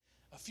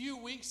few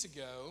weeks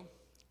ago,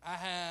 I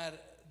had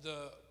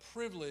the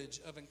privilege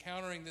of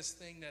encountering this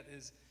thing that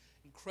is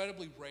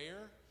incredibly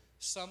rare.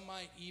 Some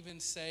might even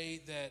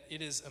say that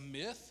it is a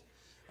myth.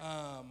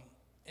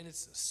 And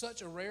it's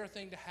such a rare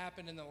thing to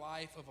happen in the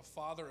life of a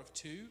father of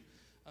two.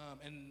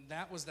 And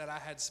that was that I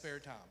had spare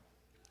time.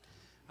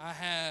 I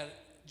had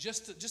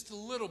just a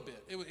little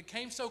bit. It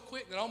came so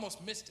quick that I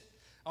almost missed it.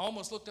 I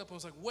almost looked up and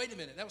was like, wait a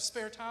minute, that was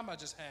spare time I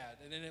just had.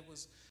 And then it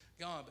was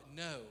gone. But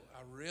no,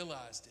 I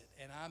realized it,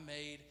 and I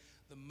made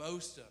the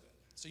most of it.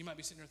 So you might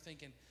be sitting there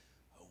thinking,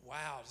 oh,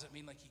 wow, does that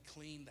mean like he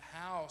cleaned the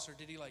house? Or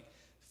did he like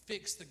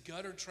fix the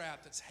gutter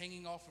trap that's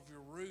hanging off of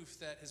your roof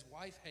that his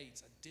wife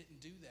hates? I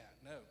didn't do that,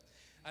 no.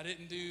 I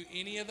didn't do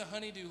any of the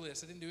honey-do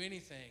list. I didn't do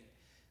anything.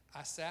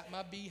 I sat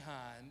my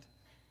behind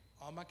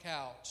on my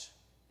couch,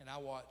 and I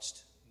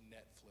watched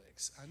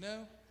Netflix. I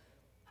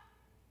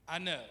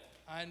know.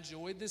 I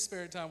enjoyed this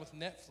spare time with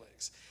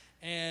Netflix.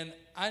 And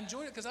I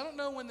enjoyed it because I don't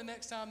know when the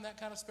next time that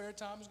kind of spare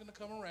time is going to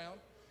come around,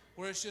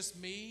 where it's just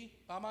me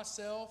by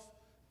myself,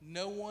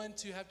 no one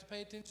to have to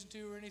pay attention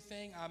to or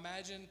anything. I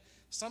imagine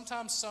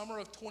sometime summer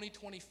of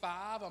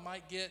 2025, I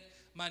might get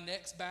my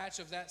next batch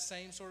of that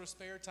same sort of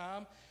spare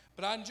time.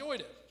 But I enjoyed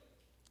it.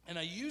 And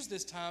I used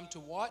this time to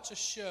watch a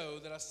show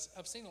that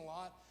I've seen a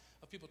lot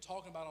of people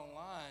talking about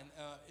online.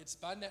 It's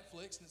by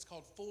Netflix, and it's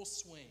called Full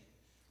Swing.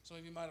 Some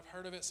of you might have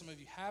heard of it, some of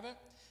you haven't.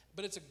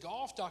 But it's a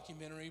golf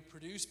documentary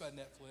produced by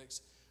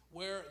Netflix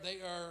where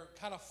they are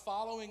kind of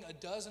following a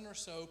dozen or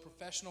so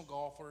professional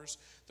golfers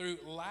through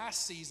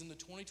last season, the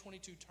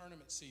 2022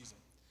 tournament season.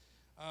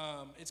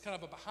 It's kind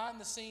of a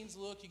behind-the-scenes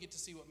look. You get to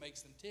see what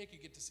makes them tick. You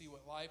get to see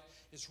what life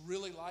is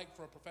really like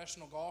for a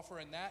professional golfer,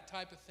 and that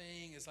type of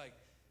thing is like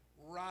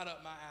right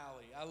up my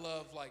alley. I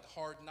love like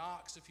Hard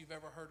Knocks, if you've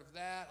ever heard of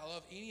that. I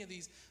love any of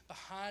these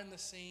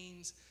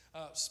behind-the-scenes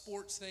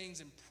sports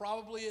things, and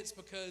probably it's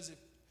because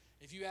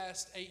if you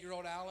asked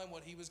 8-year-old Alan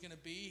what he was going to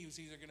be, he was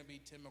either going to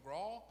be Tim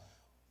McGraw,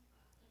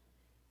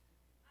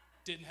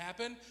 didn't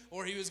happen,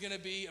 or he was going to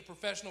be a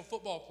professional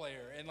football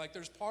player. And like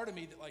there's part of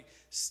me that like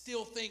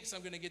still thinks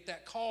I'm going to get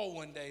that call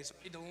one day, so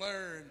I need to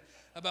learn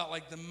about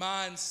like the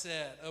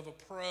mindset of a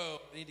pro.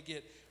 I need to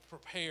get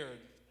prepared.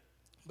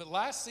 But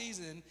last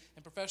season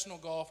in professional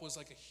golf was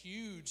like a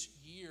huge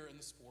year in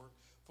the sport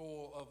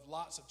full of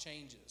lots of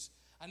changes.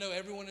 I know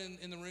everyone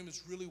in the room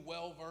is really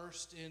well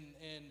versed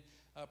in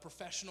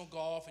professional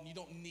golf, and you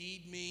don't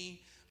need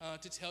me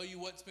to tell you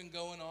what's been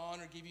going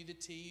on or give you the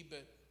tea,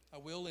 but I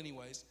will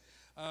anyways.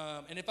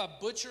 And if I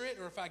butcher it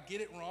or if I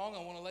get it wrong,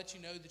 I want to let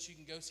you know that you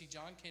can go see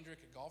John Kendrick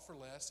at Golf for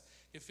Less,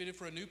 get fitted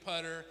for a new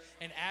putter,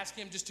 and ask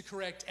him just to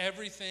correct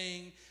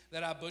everything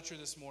that I butcher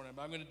this morning.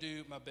 But I'm going to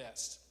do my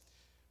best.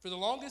 For the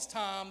longest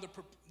time,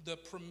 the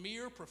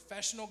premier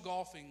professional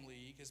golfing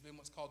league has been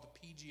what's called the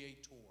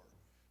PGA Tour.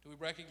 Do we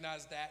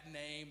recognize that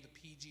name, the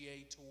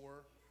PGA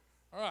Tour?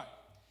 All right.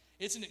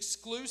 It's an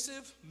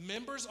exclusive,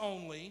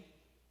 members-only,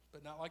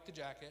 but not like the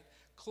jacket,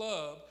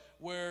 club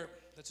where,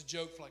 that's a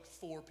joke for like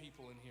 4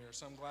 people in here,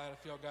 so I'm glad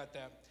if y'all got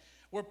that,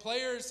 where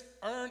players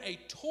earn a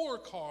tour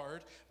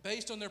card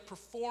based on their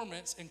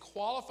performance in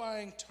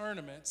qualifying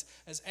tournaments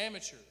as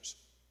amateurs.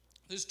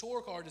 This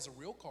tour card is a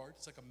real card.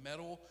 It's like a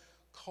metal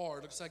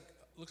card.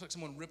 Looks like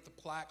someone ripped the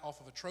plaque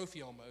off of a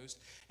trophy almost,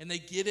 and they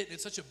get it.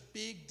 It's such a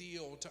big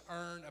deal to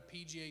earn a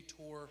PGA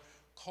Tour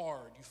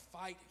card. You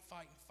fight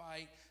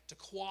to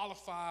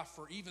qualify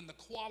for even the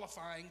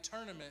qualifying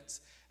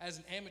tournaments as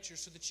an amateur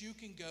so that you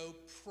can go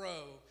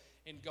pro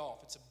in golf.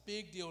 It's a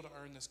big deal to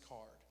earn this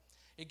card.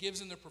 It gives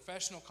them their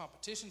professional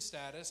competition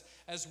status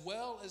as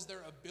well as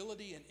their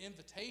ability and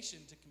invitation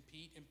to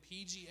compete in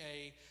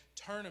PGA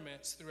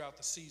tournaments throughout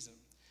the season.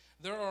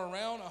 There are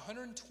around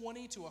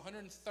 120 to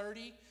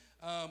 130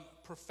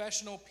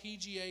 professional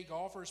PGA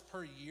golfers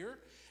per year,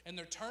 and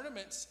their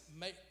tournaments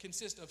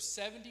consist of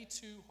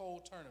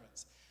 72-hole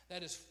tournaments.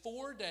 That is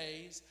 4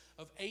 days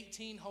of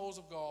 18 holes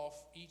of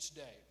golf each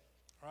day.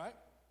 All right?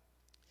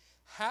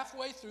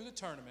 Halfway through the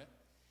tournament,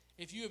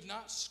 if you have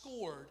not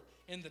scored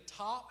in the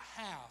top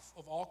half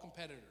of all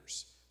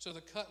competitors, so the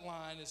cut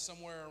line is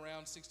somewhere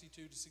around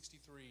 62 to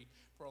 63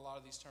 for a lot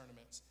of these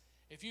tournaments.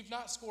 If you've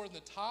not scored in the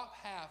top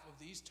half of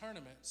these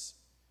tournaments,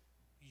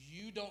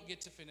 you don't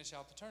get to finish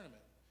out the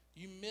tournament.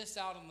 You miss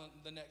out on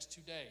the next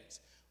 2 days.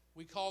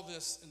 We call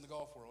this, in the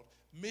golf world,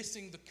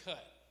 missing the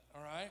cut,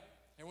 all right?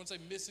 Everyone say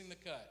missing the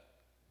cut.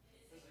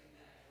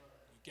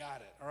 You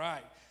got it, all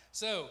right.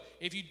 So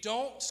if you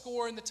don't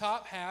score in the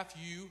top half,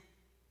 you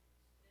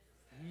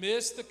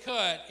miss the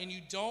cut, and you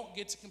don't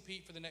get to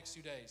compete for the next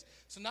 2 days.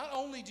 So not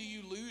only do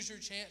you lose your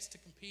chance to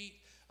compete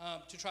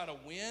to try to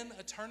win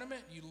a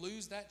tournament, you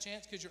lose that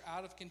chance because you're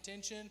out of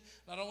contention.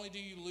 Not only do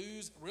you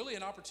lose really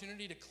an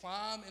opportunity to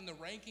climb in the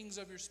rankings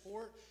of your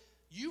sport,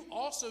 you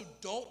also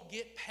don't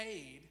get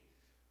paid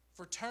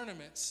for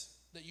tournaments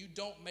that you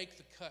don't make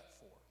the cut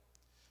for.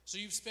 So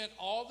you've spent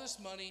all this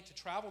money to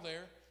travel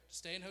there, to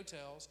stay in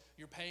hotels.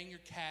 You're paying your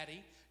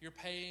caddy. You're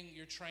paying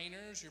your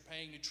trainers. You're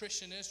paying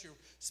nutritionists. You're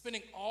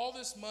spending all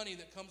this money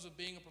that comes with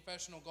being a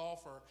professional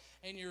golfer,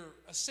 and you're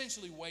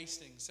essentially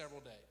wasting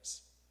several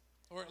days.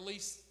 Or at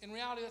least, in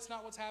reality, that's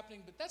not what's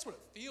happening, but that's what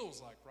it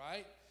feels like,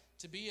 right?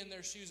 To be in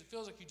their shoes, it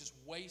feels like you just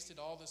wasted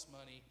all this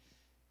money,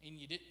 and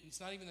you didn't.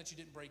 It's not even that you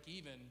didn't break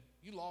even,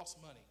 you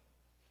lost money.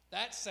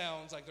 That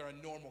sounds like they're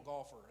a normal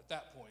golfer at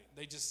that point.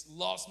 They just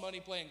lost money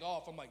playing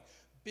golf. I'm like,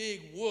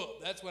 big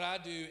whoop. That's what I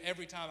do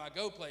every time I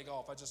go play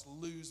golf. I just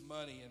lose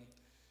money and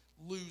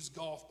lose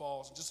golf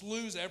balls, and just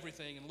lose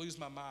everything and lose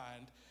my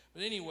mind.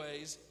 But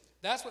anyways,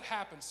 that's what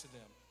happens to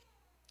them.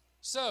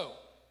 So,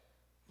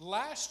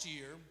 last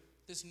year,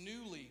 this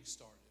new league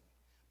started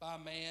by a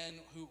man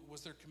who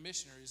was their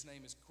commissioner. His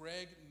name is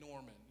Greg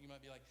Norman. You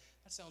might be like,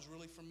 that sounds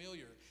really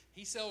familiar.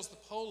 He sells the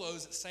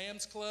polos at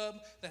Sam's Club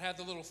that have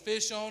the little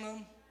fish on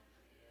them.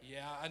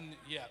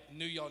 Yeah,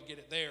 knew y'all'd get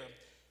it there.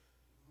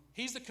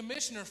 He's the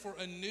commissioner for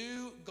a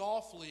new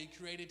golf league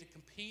created to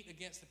compete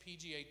against the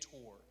PGA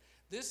Tour.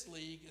 This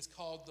league is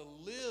called the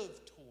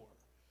Live Tour,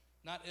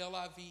 not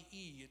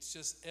L-I-V-E. It's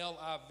just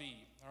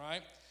L-I-V, all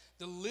right?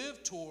 The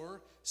Live Tour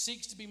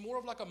seeks to be more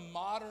of like a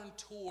modern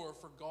tour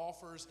for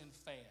golfers and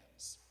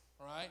fans,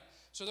 all right?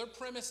 So their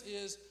premise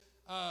is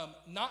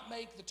not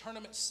make the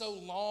tournament so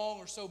long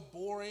or so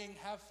boring,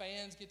 have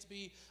fans get to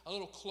be a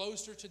little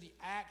closer to the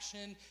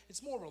action.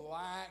 It's more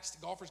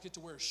relaxed. Golfers get to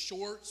wear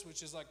shorts,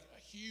 which is like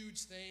a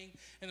huge thing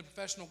in the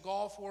professional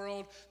golf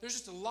world. There's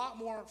just a lot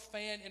more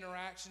fan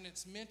interaction.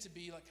 It's meant to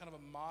be like kind of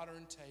a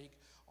modern take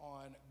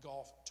on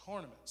golf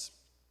tournaments.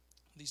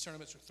 These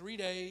tournaments are 3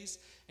 days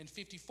and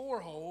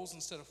 54 holes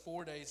instead of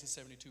 4 days and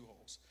 72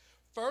 holes.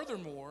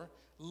 Furthermore,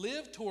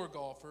 Live Tour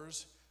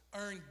golfers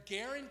earn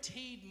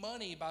guaranteed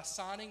money by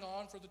signing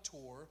on for the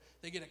tour.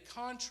 They get a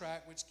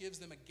contract which gives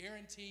them a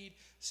guaranteed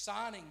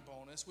signing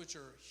bonus, which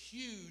are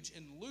huge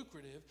and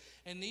lucrative.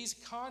 And these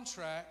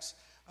contracts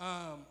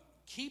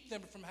keep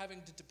them from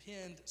having to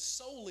depend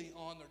solely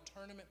on their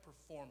tournament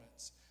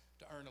performance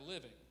to earn a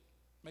living.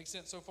 Make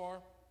sense so far?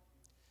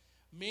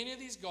 Many of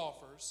these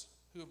golfers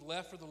who have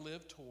left for the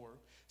Live Tour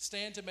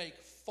stand to make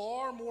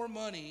far more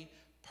money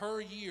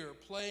per year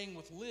playing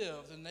with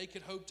Live than they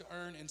could hope to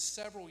earn in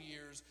several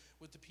years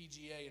with the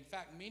PGA. In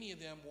fact, many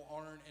of them will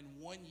earn in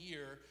 1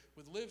 year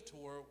with Live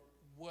Tour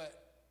what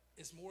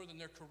is more than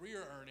their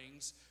career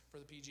earnings for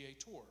the PGA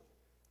Tour.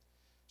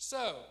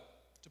 So,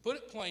 to put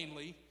it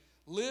plainly,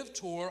 Live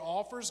Tour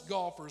offers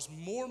golfers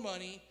more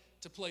money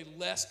to play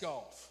less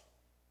golf.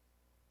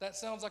 That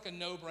sounds like a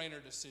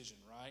no-brainer decision,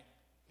 right?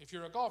 If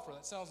you're a golfer,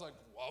 that sounds like,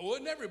 why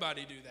wouldn't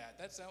everybody do that?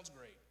 That sounds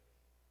great.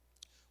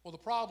 Well, the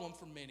problem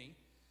for many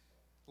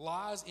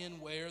lies in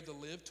where the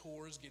Live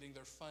Tour is getting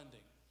their funding.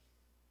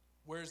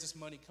 Where is this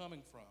money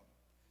coming from?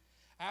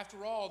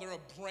 After all, they're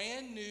a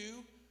brand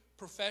new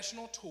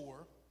professional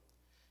tour,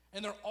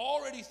 and they're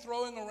already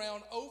throwing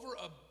around over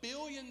 $1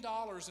 billion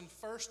in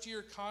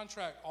first-year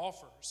contract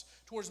offers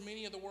towards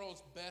many of the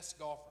world's best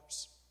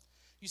golfers.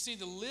 You see,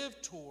 the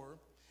Live Tour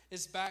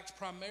is backed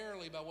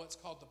primarily by what's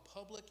called the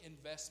Public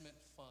Investment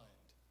Fund.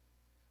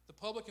 The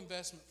Public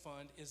Investment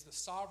Fund is the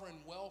sovereign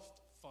wealth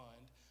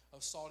fund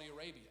of Saudi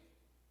Arabia.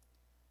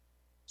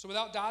 So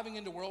without diving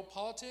into world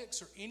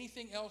politics or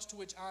anything else to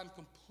which I'm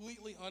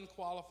completely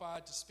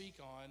unqualified to speak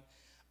on,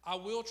 I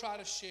will try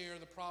to share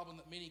the problem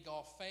that many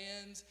golf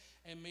fans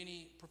and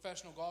many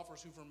professional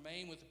golfers who've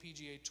remained with the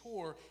PGA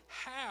Tour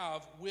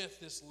have with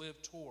this Live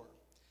Tour.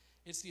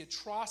 It's the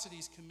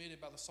atrocities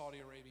committed by the Saudi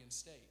Arabian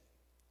state.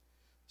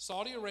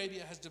 Saudi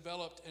Arabia has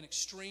developed an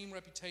extreme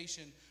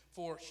reputation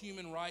for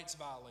human rights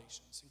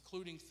violations,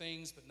 including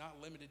things but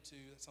not limited to,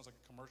 that sounds like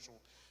a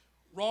commercial,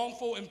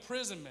 wrongful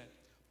imprisonment,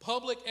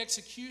 public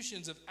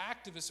executions of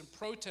activists and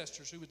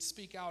protesters who would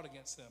speak out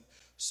against them,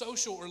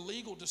 social or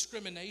legal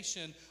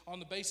discrimination on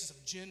the basis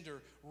of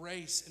gender,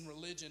 race, and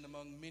religion,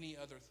 among many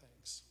other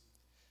things.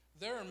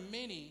 There are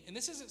many, and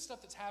this isn't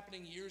stuff that's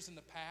happening years in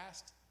the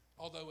past,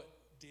 although it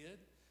did.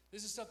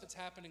 This is stuff that's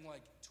happening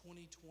like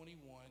 2021,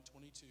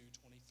 22,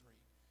 23.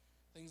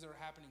 Things that are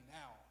happening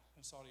now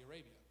in Saudi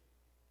Arabia.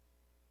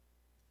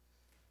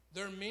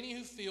 There are many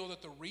who feel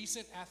that the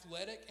recent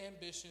athletic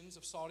ambitions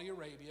of Saudi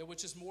Arabia,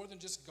 which is more than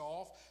just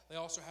golf, they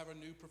also have a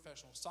new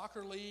professional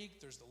soccer league,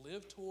 there's the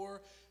Live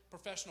Tour,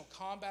 professional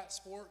combat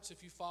sports.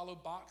 If you follow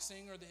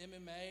boxing or the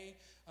MMA,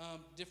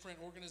 different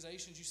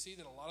organizations, you see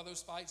that a lot of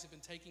those fights have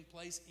been taking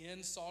place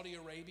in Saudi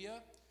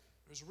Arabia.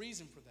 There's a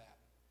reason for that.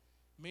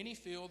 Many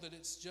feel that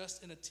it's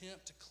just an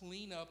attempt to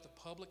clean up the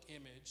public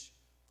image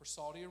for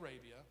Saudi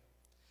Arabia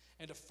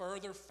and to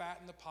further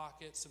fatten the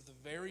pockets of the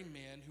very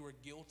men who are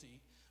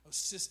guilty of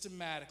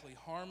systematically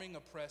harming,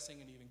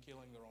 oppressing, and even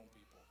killing their own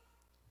people.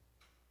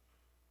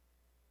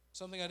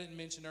 Something I didn't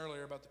mention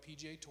earlier about the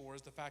PGA Tour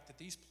is the fact that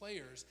these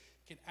players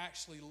can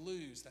actually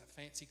lose that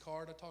fancy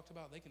card I talked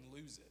about. They can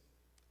lose it.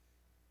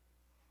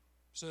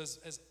 So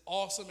as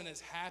awesome and as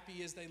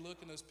happy as they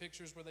look in those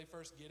pictures where they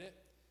first get it,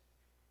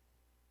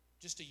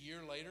 just a year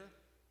later,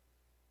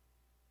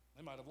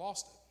 they might have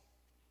lost it.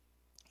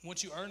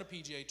 Once you earn a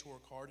PGA Tour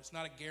card, it's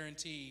not a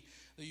guarantee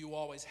that you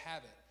always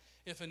have it.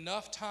 If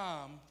enough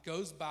time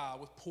goes by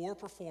with poor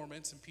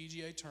performance in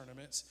PGA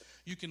tournaments,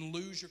 you can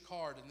lose your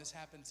card, and this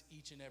happens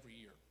each and every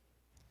year.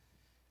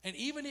 And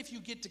even if you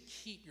get to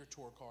keep your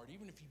tour card,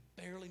 even if you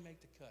barely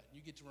make the cut,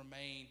 you get to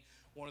remain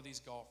one of these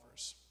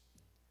golfers.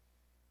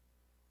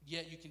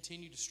 Yet you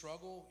continue to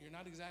struggle, you're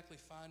not exactly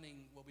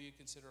finding what we would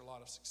consider a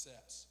lot of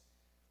success.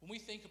 When we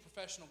think of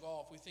professional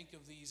golf, we think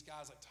of these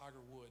guys like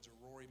Tiger Woods or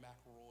Rory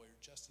McIlroy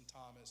or Justin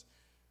Thomas.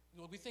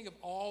 We think of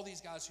all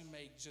these guys who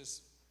make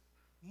just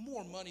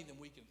more money than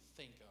we can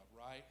think of,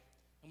 right?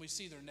 And we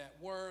see their net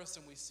worths,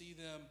 and we see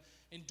them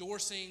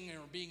endorsing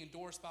or being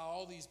endorsed by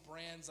all these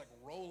brands like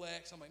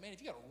Rolex. I'm like, man,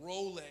 if you got a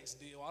Rolex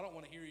deal, I don't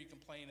want to hear you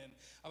complaining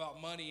about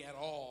money at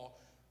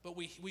all. But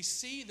we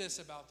see this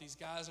about these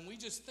guys, and we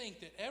just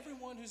think that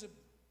everyone who's a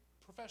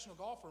professional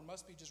golfer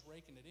must be just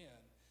raking it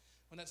in,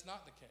 when that's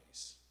not the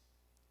case.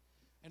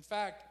 In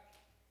fact,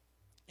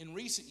 in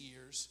recent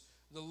years,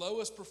 the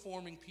lowest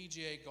performing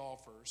PGA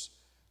golfers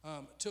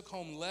took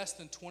home less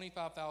than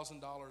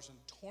 $25,000 in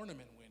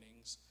tournament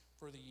winnings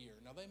for the year.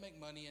 Now, they make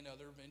money in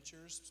other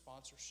ventures,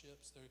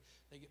 sponsorships.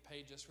 They get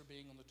paid just for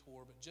being on the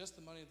tour, but just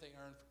the money that they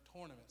earn for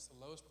tournaments, the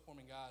lowest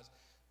performing guys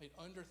made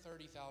under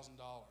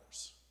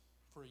 $30,000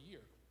 for a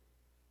year.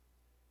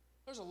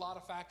 There's a lot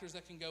of factors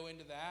that can go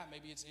into that.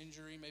 Maybe it's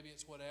injury, maybe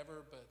it's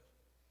whatever, but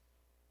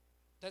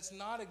that's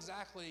not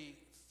exactly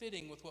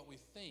fitting with what we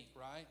think,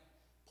 right?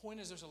 Point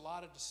is, there's a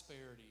lot of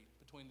disparity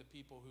between the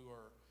people who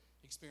are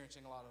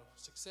experiencing a lot of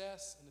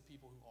success and the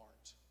people who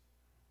aren't.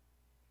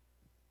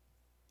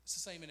 It's the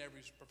same in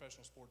every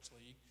professional sports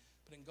league,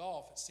 but in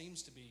golf, it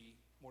seems to be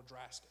more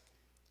drastic.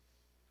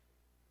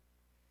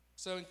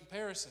 So in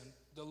comparison,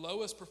 the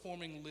lowest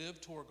performing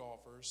LIV Tour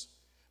golfers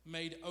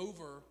made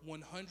over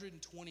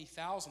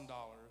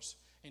 $120,000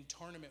 in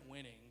tournament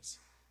winnings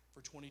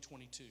for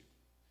 2022.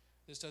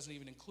 This doesn't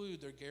even include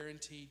their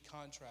guaranteed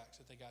contracts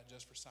that they got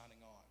just for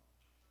signing on.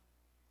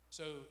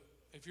 So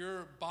if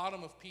you're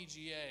bottom of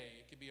PGA,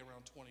 it could be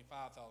around $25,000,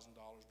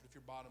 but if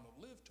you're bottom of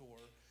LIV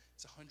Tour,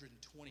 it's $120,000,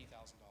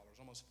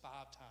 almost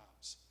 5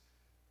 times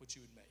what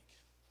you would make.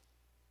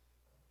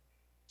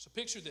 So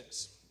picture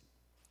this.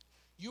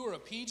 You are a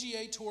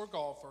PGA Tour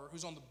golfer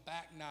who's on the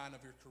back nine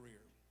of your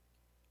career.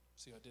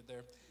 See what I did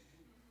there?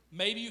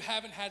 Maybe you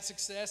haven't had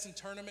success in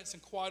tournaments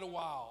in quite a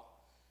while.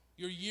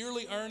 Your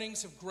yearly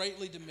earnings have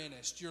greatly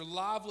diminished. Your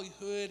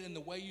livelihood and the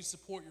way you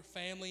support your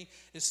family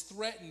is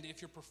threatened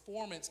if your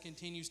performance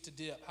continues to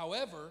dip.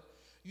 However,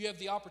 you have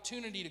the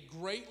opportunity to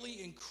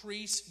greatly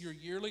increase your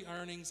yearly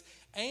earnings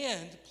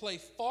and play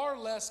far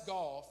less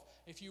golf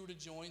if you were to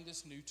join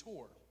this new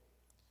tour.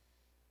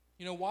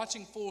 You know,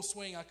 watching Full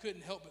Swing, I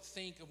couldn't help but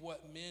think of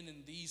what men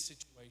in these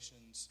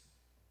situations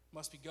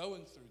must be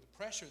going through, the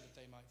pressure that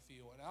they might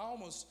feel. And I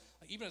almost,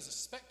 even as a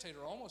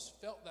spectator, I almost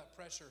felt that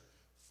pressure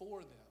for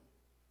them.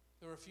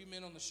 There were a few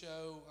men on the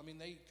show. I mean,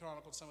 they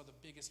chronicled some of the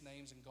biggest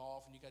names in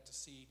golf, and you got to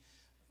see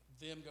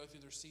them go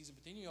through their season.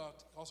 But then you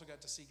also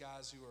got to see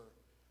guys who are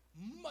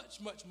much,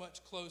 much,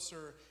 much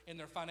closer in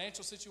their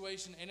financial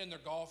situation and in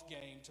their golf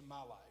game to my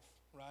life,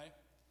 right?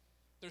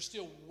 They're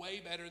still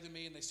way better than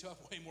me, and they still have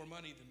way more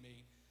money than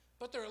me.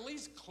 But they're at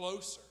least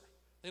closer.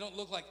 They don't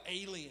look like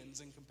aliens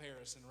in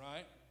comparison,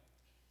 right?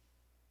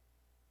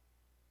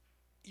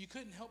 You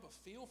couldn't help but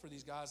feel for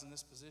these guys in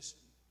this position.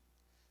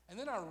 And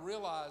then I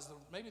realized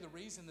maybe the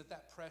reason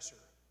that pressure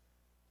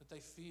that they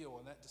feel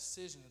and that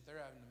decision that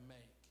they're having to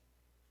make,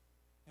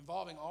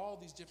 involving all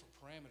these different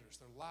parameters,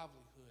 their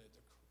livelihood,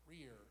 their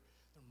career,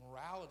 their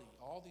morality,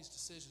 all these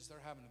decisions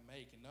they're having to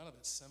make, and none of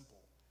it's simple.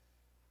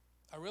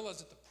 I realized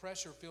that the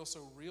pressure feels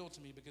so real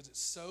to me because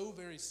it's so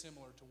very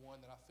similar to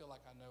one that I feel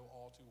like I know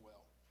all too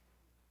well.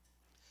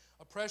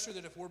 A pressure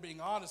that, if we're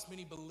being honest,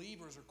 many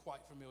believers are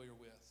quite familiar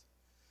with.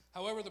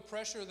 However, the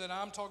pressure that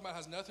I'm talking about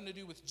has nothing to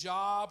do with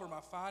job or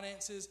my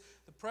finances.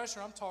 The pressure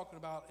I'm talking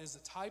about is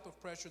the type of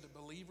pressure that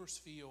believers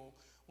feel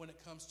when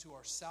it comes to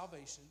our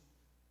salvation,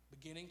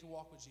 beginning to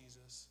walk with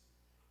Jesus,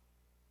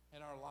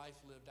 and our life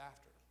lived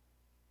after.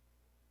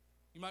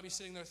 You might be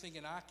sitting there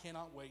thinking, I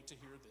cannot wait to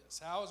hear this.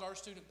 How is our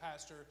student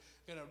pastor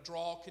going to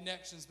draw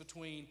connections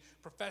between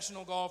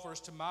professional golfers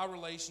to my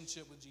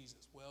relationship with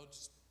Jesus? Well,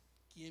 just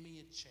give me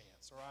a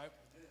chance, all right?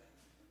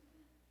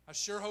 I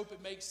sure hope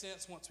it makes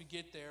sense once we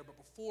get there, but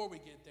before we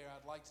get there,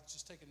 I'd like to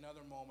just take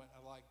another moment.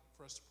 I'd like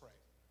for us to pray,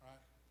 all right?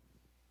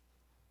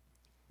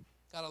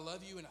 God, I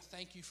love you, and I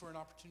thank you for an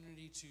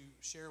opportunity to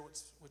share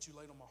what you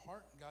laid on my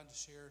heart, and God, to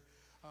share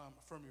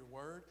from your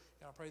word.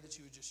 And I pray that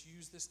you would just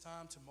use this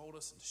time to mold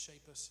us and to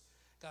shape us,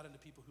 God, into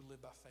people who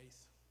live by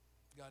faith.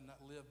 God, not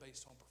live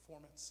based on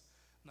performance,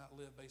 not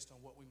live based on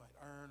what we might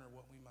earn or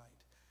what we might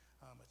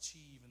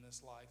achieve in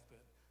this life, but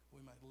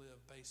we might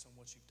live based on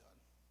what you've done.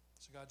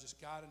 So God, just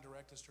guide and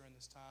direct us during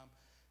this time.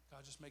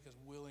 God, just make us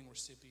willing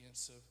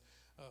recipients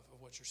of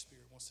what your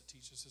Spirit wants to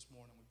teach us this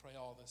morning. We pray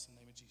all this in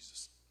the name of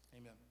Jesus.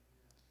 Amen.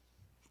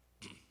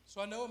 So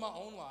I know in my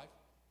own life,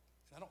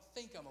 and I don't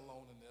think I'm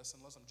alone in this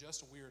unless I'm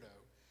just a weirdo,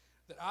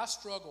 that I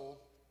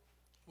struggle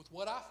with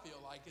what I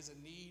feel like is a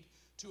need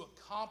to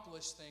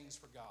accomplish things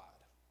for God.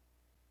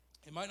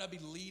 It might not be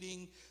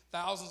leading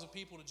thousands of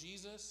people to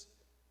Jesus,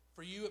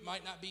 For you, it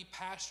might not be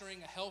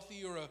pastoring a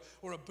healthy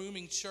or a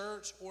booming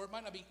church, or it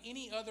might not be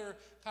any other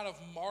kind of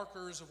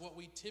markers of what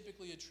we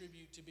typically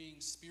attribute to being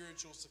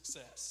spiritual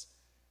success.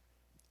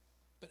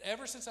 But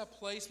ever since I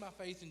placed my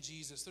faith in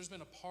Jesus, there's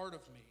been a part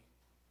of me.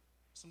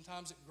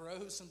 Sometimes it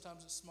grows,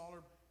 sometimes it's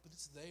smaller, but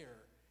it's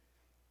there.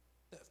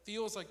 That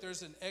feels like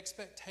there's an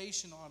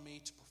expectation on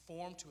me to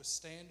perform to a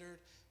standard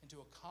and to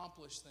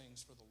accomplish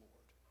things for the Lord.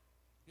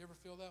 You ever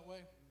feel that way?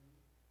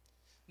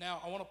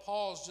 Now, I want to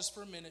pause just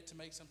for a minute to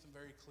make something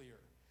very clear.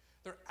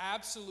 There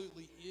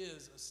absolutely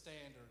is a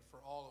standard for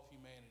all of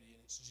humanity,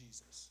 and it's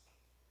Jesus.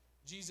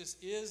 Jesus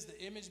is the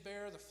image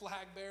bearer, the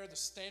flag bearer, the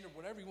standard,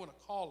 whatever you want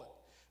to call it.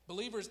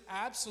 Believers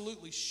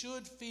absolutely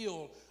should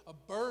feel a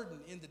burden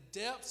in the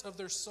depths of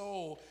their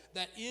soul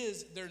that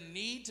is their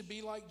need to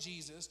be like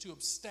Jesus, to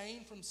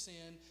abstain from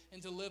sin,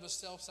 and to live a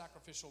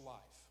self-sacrificial life.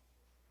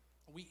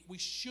 We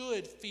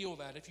should feel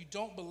that. If you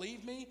don't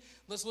believe me,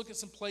 let's look at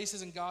some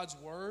places in God's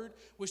Word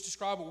which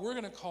describe what we're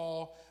going to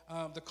call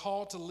the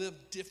call to live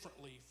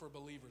differently for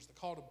believers, the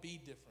call to be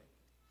different.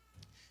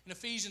 In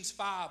Ephesians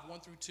 5, 1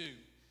 through 2,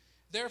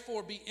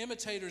 therefore be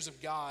imitators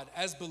of God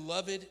as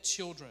beloved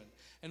children,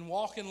 and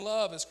walk in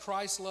love as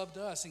Christ loved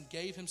us and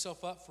gave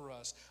himself up for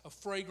us, a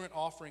fragrant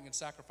offering and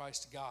sacrifice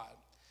to God.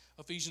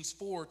 Ephesians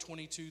 4,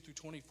 22 through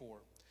 24.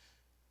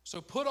 So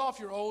put off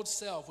your old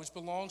self, which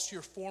belongs to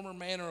your former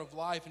manner of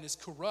life and is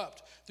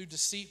corrupt through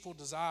deceitful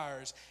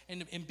desires,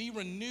 and be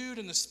renewed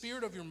in the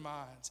spirit of your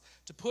minds,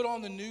 to put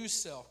on the new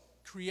self,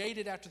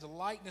 created after the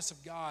likeness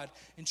of God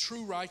in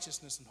true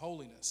righteousness and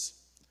holiness.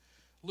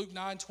 Luke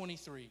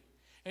 9:23.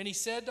 And he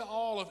said to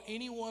all, if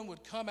anyone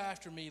would come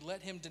after me,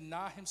 let him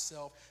deny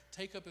himself,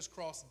 take up his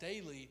cross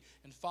daily,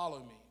 and follow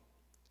me.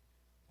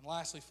 And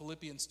lastly,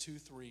 Philippians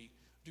 2:3.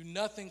 Do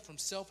nothing from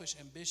selfish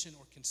ambition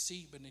or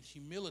conceit, but in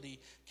humility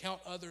count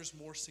others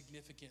more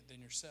significant than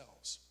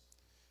yourselves.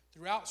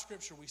 Throughout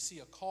Scripture, we see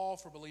a call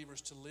for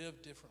believers to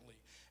live differently.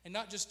 And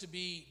not just to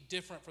be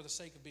different for the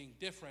sake of being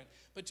different,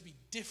 but to be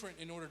different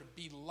in order to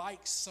be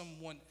like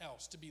someone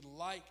else, to be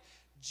like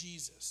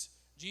Jesus.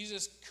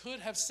 Jesus could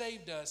have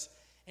saved us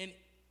in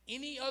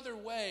any other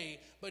way,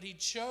 but he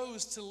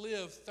chose to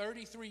live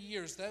 33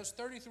 years. Those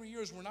 33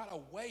 years were not a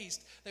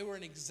waste. They were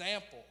an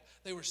example.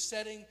 They were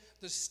setting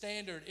the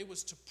standard. It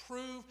was to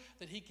prove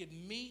that he could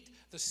meet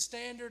the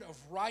standard of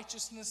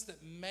righteousness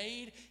that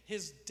made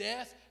his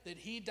death, that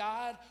he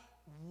died,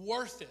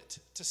 worth it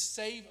to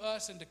save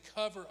us and to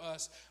cover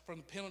us from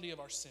the penalty of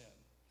our sin.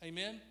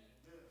 Amen?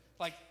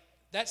 Like,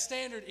 that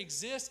standard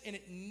exists and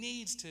it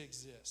needs to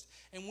exist.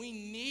 And we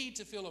need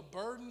to feel a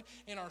burden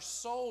in our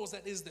souls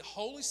that is the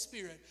Holy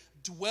Spirit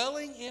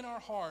dwelling in our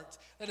hearts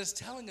that is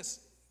telling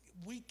us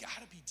we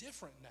got to be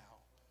different now.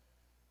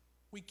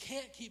 We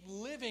can't keep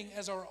living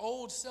as our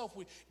old self.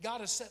 God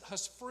has set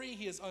us free.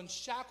 He has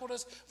unshackled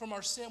us from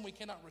our sin. We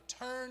cannot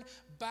return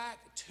back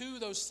to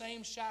those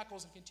same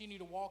shackles and continue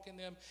to walk in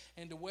them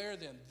and to wear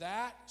them.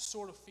 That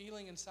sort of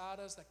feeling inside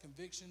us, that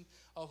conviction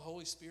of the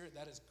Holy Spirit,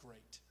 that is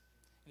great.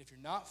 And if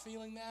you're not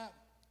feeling that,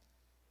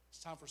 it's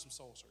time for some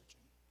soul searching.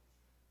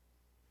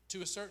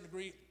 To a certain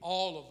degree,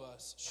 all of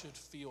us should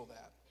feel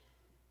that.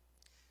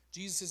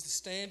 Jesus is the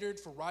standard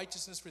for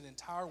righteousness for the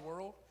entire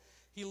world.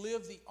 He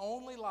lived the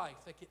only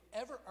life that could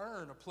ever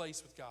earn a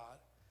place with God.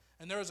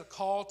 And there is a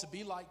call to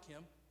be like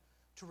him,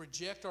 to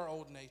reject our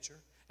old nature,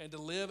 and to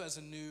live as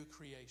a new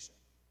creation.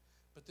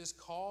 But this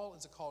call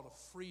is a call to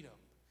freedom.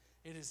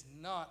 It is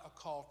not a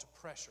call to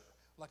pressure,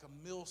 like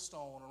a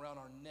millstone around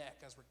our neck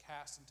as we're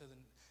cast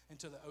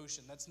into the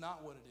ocean. That's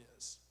not what it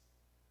is.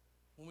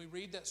 When we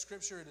read that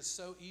scripture, it is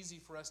so easy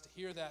for us to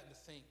hear that and to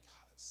think,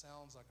 God, it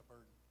sounds like a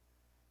burden.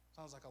 It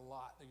sounds like a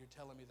lot that you're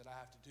telling me that I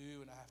have to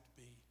do and I have to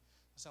be.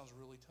 It sounds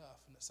really tough,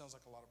 and it sounds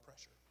like a lot of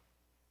pressure.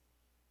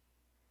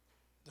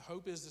 The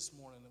hope is this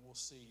morning that we'll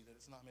see that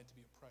it's not meant to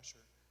be a pressure,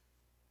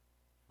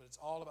 but it's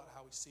all about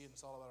how we see it, and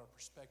it's all about our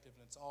perspective,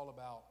 and it's all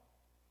about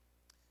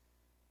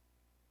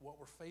what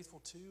we're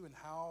faithful to and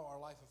how our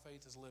life of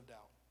faith is lived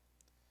out.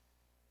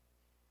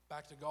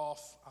 Back to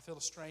golf, I feel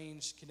a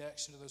strange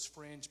connection to those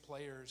fringe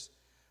players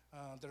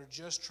that are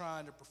just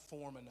trying to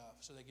perform enough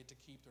so they get to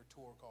keep their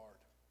tour card.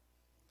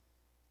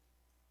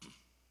 I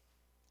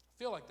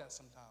feel like that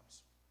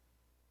sometimes.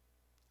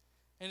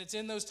 And it's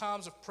in those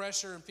times of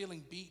pressure and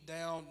feeling beat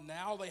down,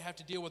 now they have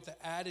to deal with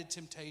the added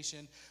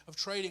temptation of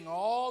trading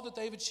all that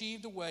they've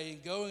achieved away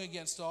and going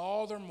against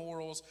all their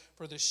morals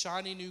for this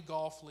shiny new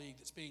golf league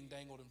that's being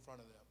dangled in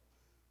front of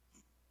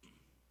them.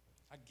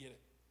 I get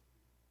it.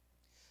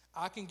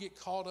 I can get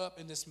caught up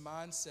in this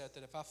mindset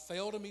that if I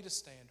fail to meet a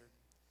standard,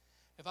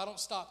 if I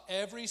don't stop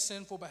every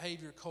sinful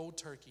behavior cold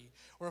turkey,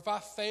 or if I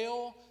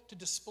fail to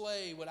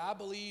display what I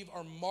believe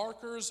are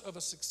markers of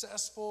a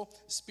successful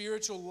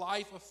spiritual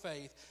life of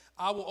faith,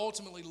 I will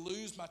ultimately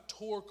lose my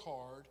tour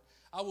card.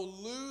 I will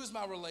lose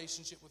my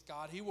relationship with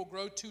God. He will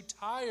grow too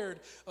tired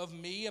of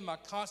me and my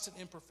constant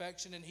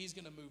imperfection, and he's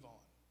going to move on.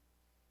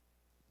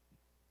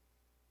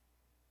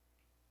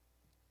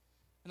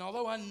 And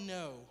although I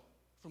know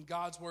from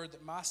God's word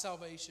that my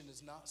salvation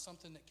is not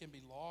something that can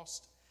be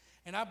lost,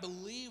 and I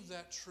believe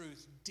that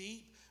truth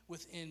deep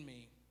within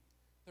me,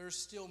 There are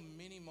still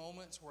many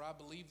moments where I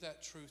believe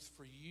that truth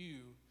for you,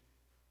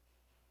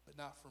 but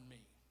not for me.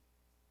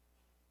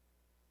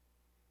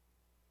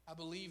 I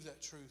believe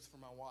that truth for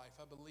my wife.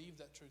 I believe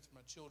that truth for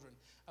my children.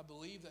 I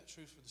believe that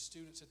truth for the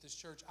students at this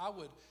church. I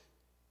would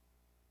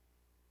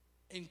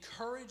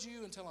encourage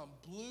you until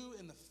I'm blue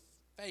in the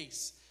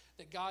face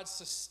that God's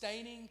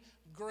sustaining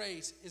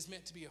grace is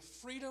meant to be a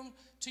freedom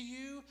to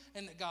you,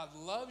 and that God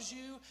loves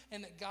you,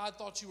 and that God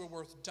thought you were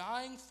worth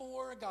dying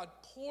for. God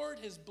poured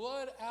his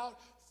blood out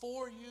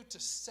for you to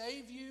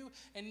save you,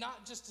 and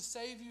not just to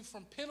save you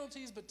from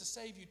penalties, but to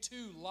save you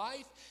to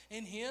life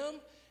in him.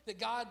 That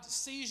God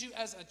sees you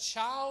as a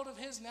child of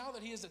his now,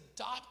 that he has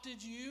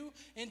adopted you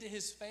into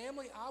his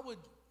family. I would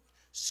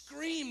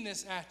scream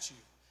this at you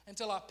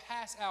until I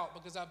pass out,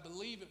 because I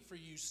believe it for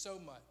you so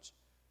much.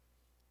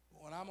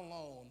 When I'm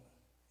alone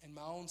in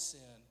my own sin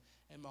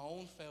and my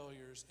own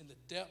failures, in the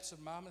depths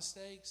of my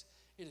mistakes,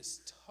 it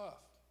is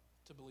tough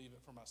to believe it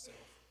for myself.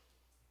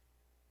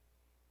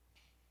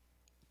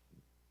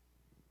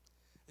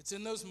 It's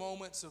in those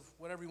moments of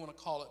whatever you want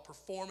to call it,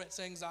 performance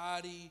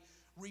anxiety,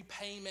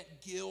 repayment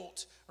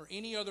guilt, or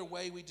any other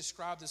way we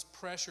describe this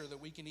pressure that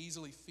we can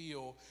easily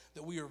feel,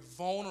 that we are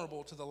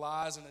vulnerable to the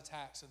lies and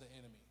attacks of the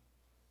enemy.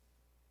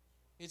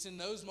 It's in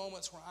those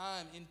moments where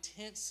I'm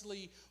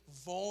intensely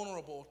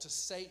vulnerable to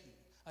Satan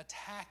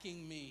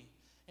attacking me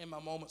in my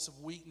moments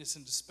of weakness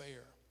and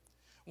despair.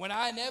 When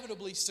I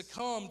inevitably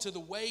succumb to the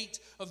weight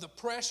of the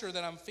pressure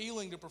that I'm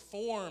feeling to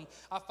perform,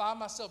 I find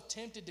myself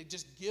tempted to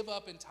just give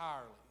up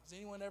entirely. Does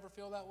anyone ever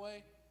feel that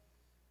way?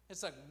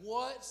 It's like,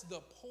 what's the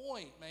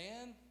point,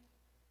 man?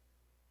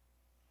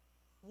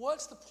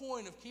 What's the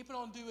point of keeping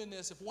on doing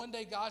this if one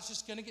day God's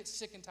just going to get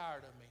sick and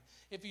tired of me?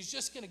 If he's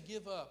just going to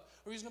give up?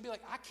 Or he's going to be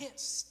like, I can't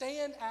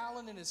stand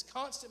Alan and his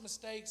constant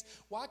mistakes.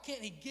 Why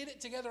can't he get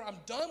it together? I'm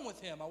done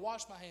with him. I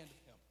wash my hand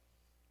of him.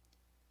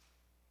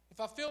 If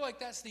I feel like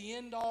that's the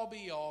end all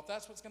be all, if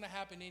that's what's going to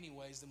happen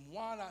anyways, then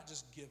why not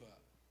just give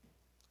up?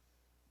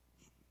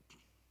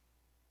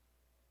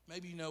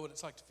 Maybe you know what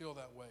it's like to feel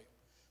that way.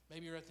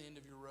 Maybe you're at the end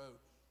of your road.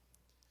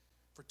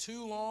 For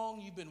too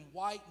long, you've been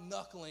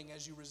white-knuckling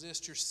as you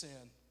resist your sin.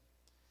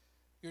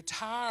 You're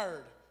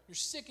tired. You're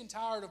sick and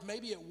tired of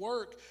maybe at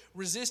work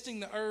resisting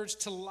the urge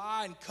to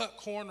lie and cut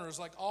corners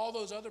like all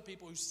those other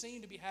people who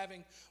seem to be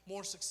having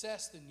more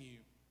success than you.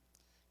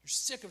 You're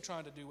sick of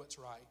trying to do what's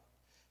right.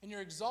 And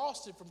you're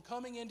exhausted from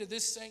coming into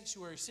this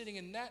sanctuary, sitting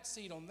in that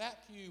seat on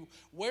that pew,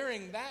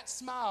 wearing that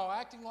smile,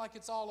 acting like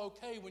it's all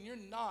okay when you're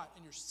not,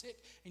 and you're sick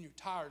and you're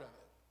tired of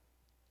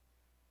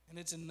it. And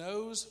it's in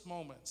those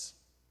moments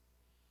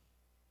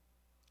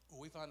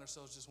where we find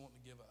ourselves just wanting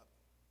to give up.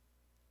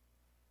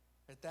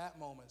 At that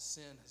moment,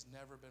 sin has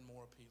never been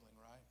more appealing,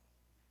 right?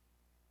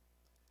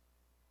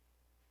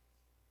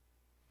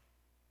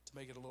 To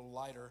make it a little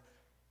lighter,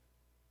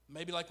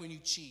 maybe like when you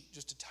cheat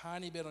just a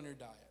tiny bit on your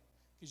diet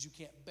because you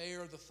can't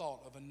bear the thought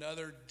of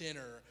another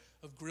dinner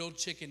of grilled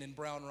chicken and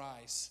brown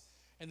rice.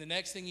 And the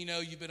next thing you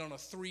know, you've been on a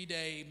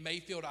 3-day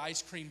Mayfield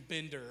ice cream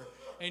bender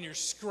and you're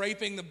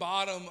scraping the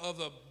bottom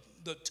of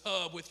the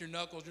tub with your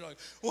knuckles. You're like,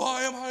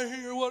 why am I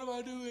here? What am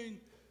I doing?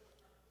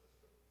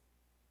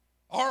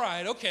 All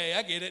right, okay,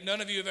 I get it.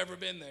 None of you have ever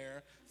been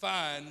there.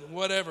 Fine,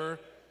 whatever.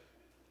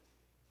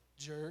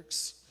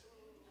 Jerks.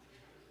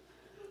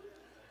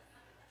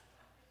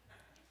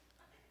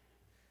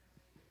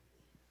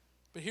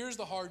 But here's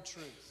the hard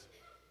truth.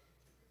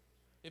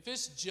 If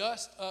it's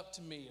just up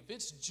to me, if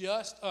it's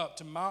just up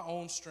to my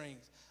own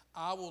strength,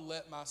 I will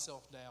let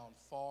myself down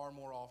far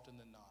more often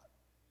than not.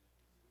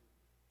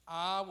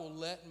 I will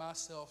let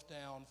myself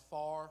down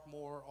far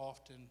more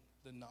often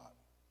than not.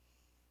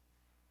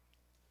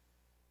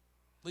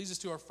 Leads us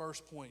to our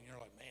first point. You're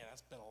like, man,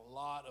 that's been a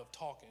lot of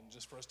talking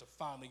just for us to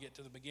finally get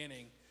to the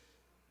beginning.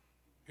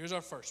 Here's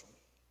our first one.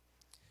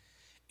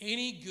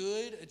 Any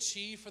good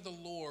achieved for the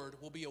Lord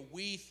will be a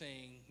we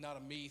thing, not a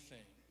me thing.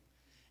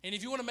 And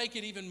if you want to make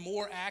it even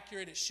more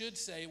accurate, it should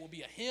say it will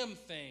be a him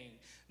thing,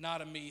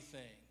 not a me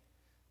thing.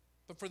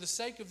 But for the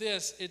sake of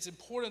this, it's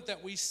important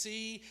that we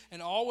see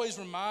and always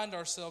remind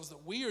ourselves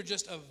that we are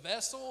just a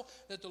vessel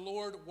that the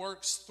Lord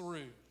works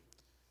through.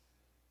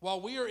 While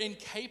we are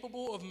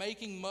incapable of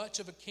making much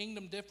of a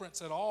kingdom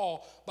difference at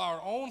all by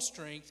our own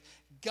strength,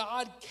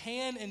 God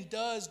can and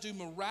does do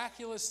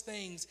miraculous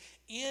things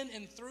in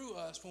and through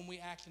us when we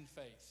act in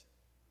faith.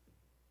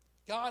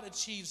 God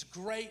achieves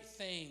great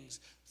things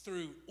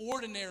through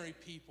ordinary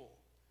people.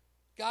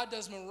 God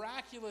does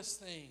miraculous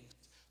things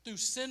through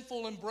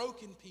sinful and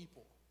broken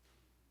people.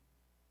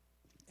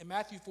 In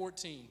Matthew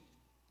 14,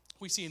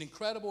 we see an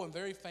incredible and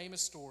very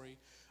famous story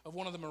of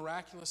one of the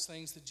miraculous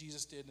things that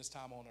Jesus did in his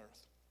time on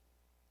earth.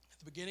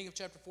 At the beginning of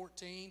chapter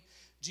 14,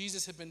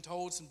 Jesus had been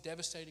told some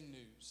devastating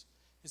news.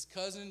 His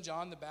cousin,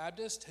 John the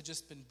Baptist, had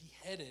just been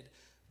beheaded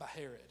by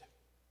Herod.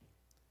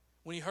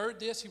 When he heard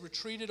this, he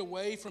retreated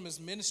away from his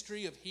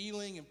ministry of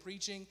healing and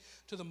preaching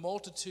to the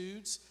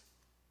multitudes.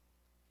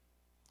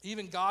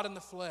 Even God in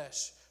the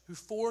flesh, who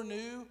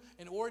foreknew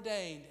and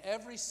ordained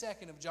every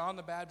second of John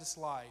the Baptist's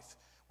life,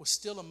 was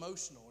still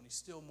emotional, and he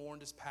still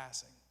mourned his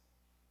passing.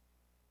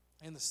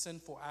 and the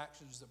sinful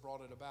actions that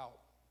brought it about.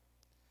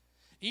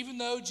 Even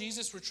though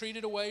Jesus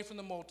retreated away from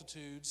the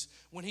multitudes,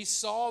 when he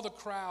saw the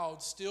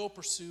crowd still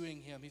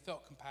pursuing him, he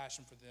felt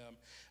compassion for them,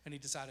 and he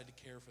decided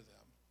to care for them.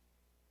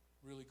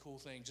 Really cool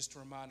thing, just to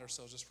remind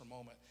ourselves just for a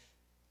moment.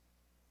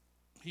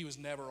 He was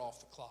never off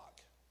the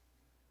clock.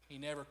 He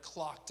never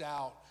clocked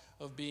out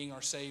of being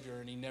our Savior,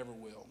 and he never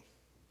will.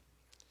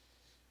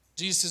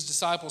 Jesus'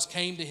 disciples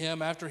came to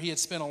him after he had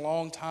spent a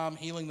long time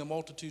healing the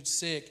multitude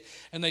sick,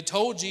 and they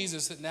told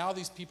Jesus that now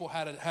these people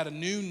had a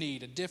new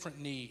need, a different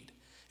need.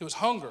 It was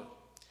hunger.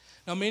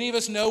 Now, many of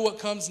us know what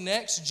comes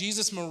next.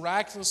 Jesus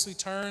miraculously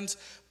turns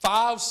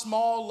 5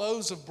 small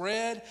loaves of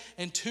bread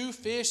and 2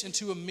 fish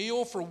into a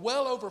meal for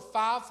well over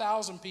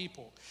 5,000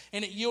 people.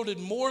 And it yielded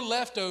more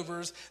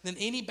leftovers than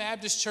any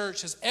Baptist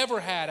church has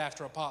ever had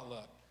after a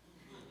potluck.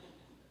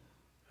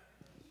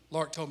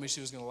 Lark told me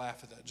she was going to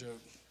laugh at that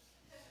joke.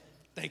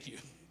 Thank you.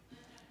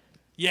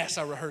 Yes,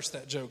 I rehearsed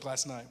that joke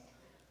last night.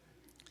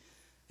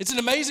 It's an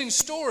amazing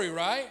story,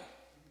 right?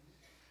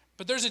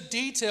 But there's a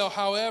detail,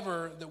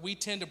 however, that we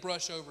tend to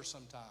brush over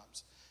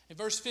sometimes. In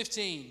verse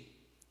 15,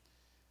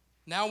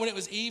 now when it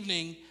was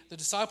evening, the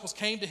disciples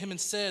came to him and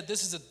said,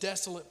 "This is a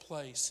desolate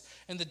place,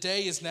 and the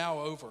day is now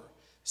over.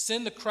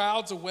 Send the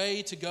crowds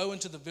away to go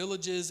into the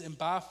villages and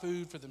buy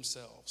food for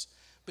themselves."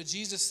 But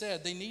Jesus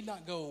said, "They need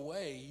not go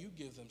away. You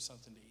give them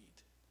something to eat."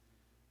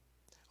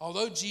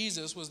 Although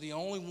Jesus was the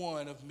only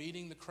one of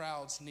meeting the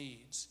crowd's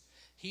needs,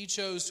 he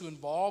chose to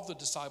involve the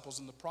disciples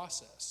in the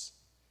process.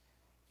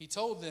 He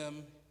told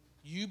them,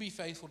 "You be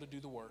faithful to do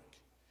the work,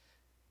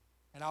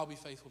 and I'll be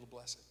faithful to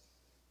bless it."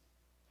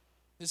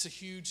 This is a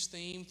huge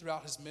theme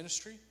throughout his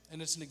ministry,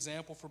 and it's an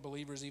example for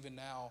believers even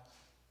now,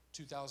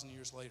 2,000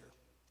 years later.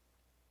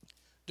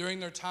 During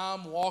their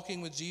time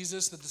walking with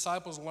Jesus, the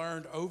disciples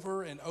learned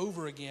over and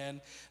over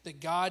again that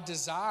God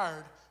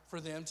desired for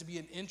them to be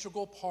an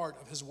integral part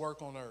of his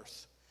work on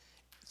earth.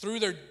 Through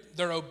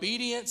their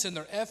obedience and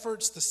their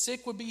efforts, the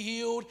sick would be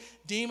healed,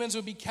 demons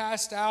would be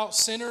cast out,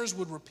 sinners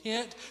would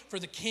repent, for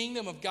the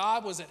kingdom of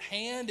God was at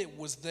hand. It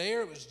was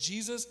there. It was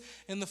Jesus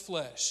in the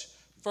flesh.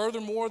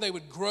 Furthermore, they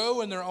would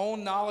grow in their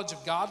own knowledge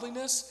of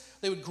godliness.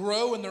 They would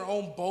grow in their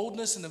own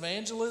boldness and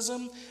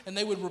evangelism, and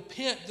they would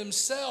repent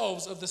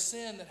themselves of the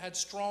sin that had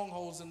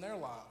strongholds in their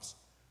lives.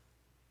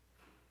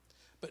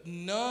 But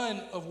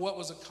none of what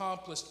was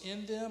accomplished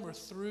in them or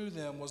through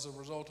them was a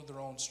result of their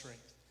own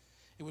strength.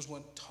 It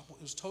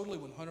was totally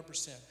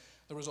 100%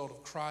 the result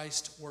of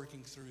Christ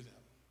working through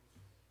them.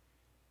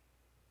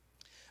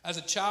 As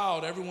a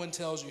child, everyone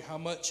tells you how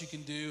much you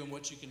can do and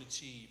what you can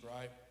achieve,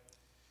 right?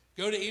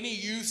 Go to any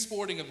youth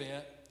sporting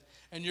event,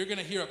 and you're going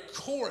to hear a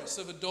chorus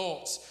of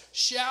adults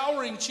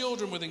showering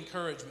children with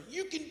encouragement.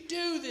 "You can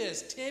do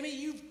this, Timmy.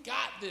 You've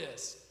got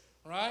this,"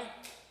 right?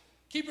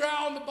 "Keep your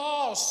eye on the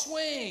ball.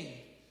 Swing.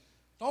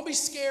 Don't be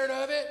scared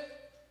of it.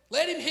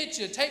 Let him hit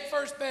you. Take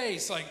first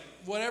base." Like,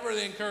 whatever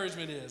the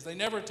encouragement is. They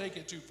never take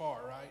it too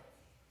far, right?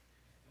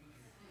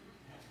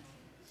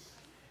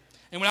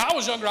 And when I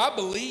was younger, I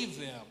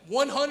believed them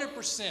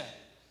 100%.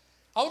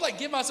 I would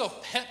give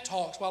myself pep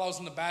talks while I was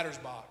in the batter's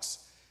box.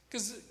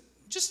 Because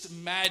just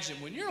imagine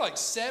when you're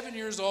 7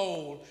 years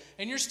old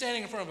and you're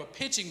standing in front of a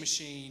pitching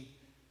machine.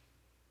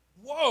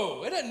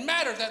 Whoa, it doesn't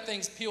matter if that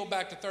thing's peeled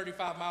back to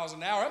 35 miles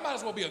an hour. It might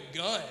as well be a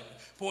gun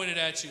pointed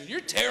at you. You're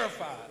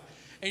terrified.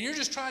 And you're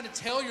just trying to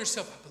tell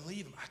yourself, "I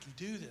believe him. I can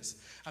do this.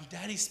 I'm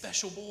daddy's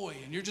special boy."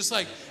 And you're just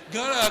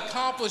gonna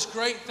accomplish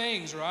great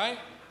things, right?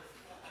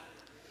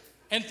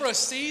 And for a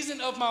season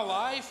of my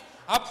life,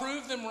 I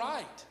proved them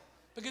right.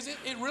 Because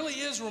it really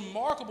is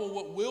remarkable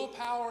what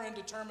willpower and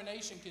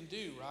determination can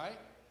do, right?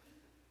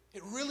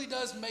 It really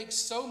does make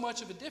so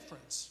much of a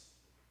difference.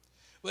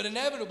 But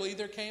inevitably,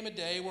 there came a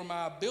day where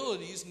my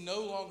abilities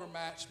no longer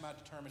matched my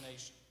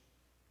determination.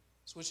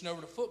 Switching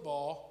over to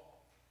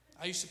football,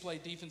 I used to play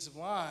defensive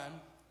line.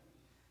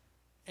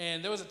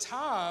 And there was a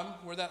time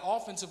where that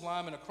offensive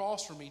lineman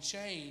across from me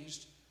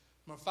changed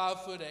from a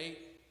 5'8",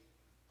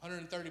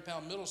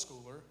 130-pound middle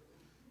schooler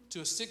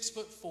to a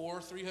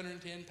 6'4",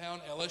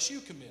 310-pound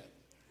LSU commit.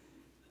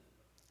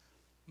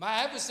 My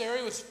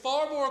adversary was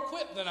far more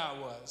equipped than I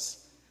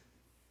was.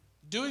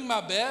 Doing my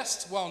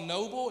best, while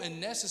noble and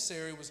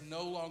necessary, was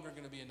no longer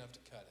going to be enough to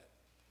cut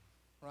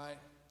it, right?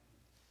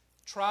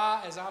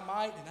 Try as I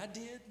might, and I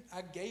did.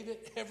 I gave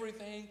it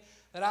everything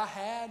that I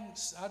had.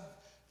 I'd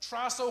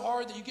try so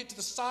hard that you get to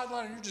the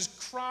sideline and you're just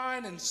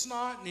crying and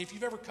snot. And if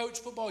you've ever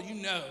coached football, you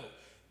know.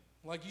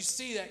 You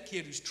see that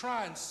kid who's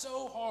trying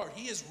so hard.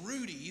 He is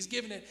Rudy. He's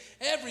giving it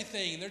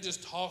everything, and they're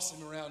just tossing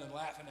him around and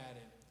laughing at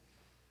him.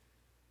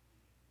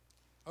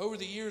 Over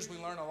the years, we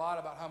learn a lot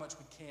about how much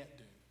we can't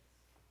do.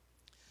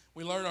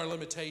 We learn our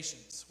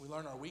limitations. We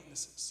learn our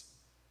weaknesses.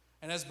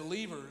 And as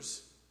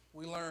believers,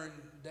 we learn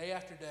day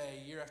after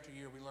day, year after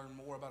year, we learn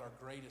more about our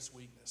greatest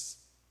weakness,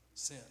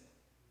 sin.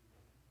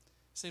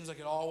 Seems like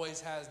it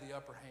always has the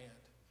upper hand.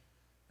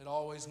 It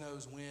always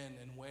knows when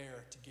and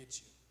where to get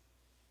you,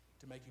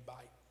 to make you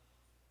bite.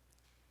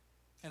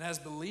 And as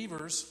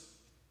believers,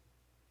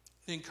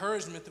 the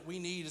encouragement that we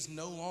need is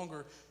no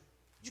longer,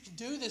 "You can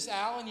do this,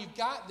 Alan, you've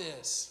got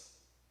this."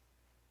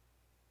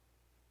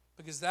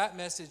 because that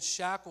message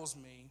shackles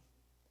me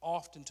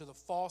often to the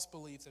false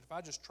belief that if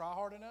I just try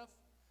hard enough,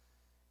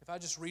 if I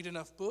just read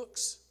enough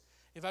books,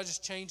 if I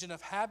just change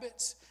enough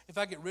habits, if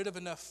I get rid of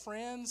enough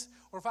friends,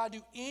 or if I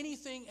do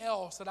anything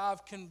else that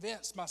I've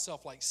convinced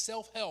myself, like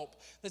self-help,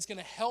 that's going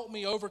to help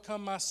me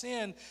overcome my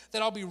sin,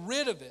 that I'll be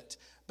rid of it.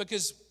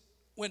 Because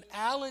when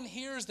Alan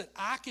hears that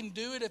I can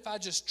do it if I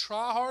just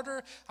try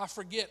harder, I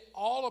forget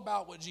all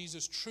about what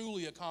Jesus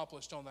truly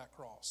accomplished on that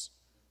cross.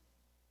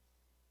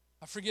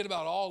 I forget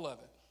about all of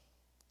it.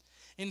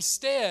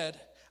 Instead,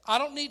 I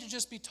don't need to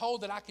just be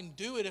told that I can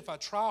do it if I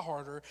try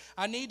harder.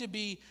 I need to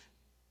be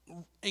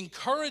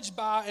encouraged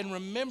by and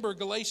remember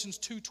Galatians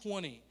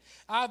 2:20.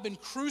 I have been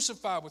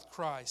crucified with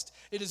Christ.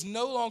 It is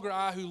no longer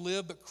I who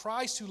live, but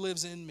Christ who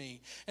lives in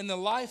me. And the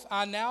life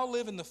I now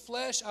live in the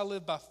flesh, I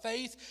live by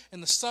faith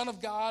in the Son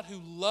of God who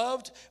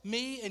loved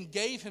me and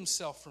gave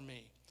himself for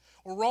me.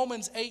 Or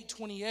Romans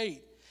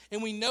 8:28.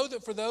 And we know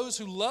that for those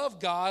who love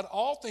God,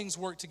 all things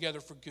work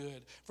together for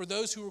good, for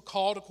those who are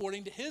called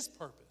according to his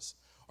purpose.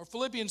 Or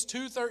Philippians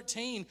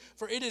 2:13,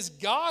 for it is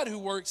God who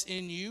works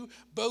in you,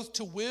 both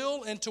to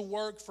will and to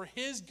work for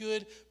his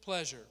good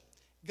pleasure.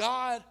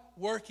 God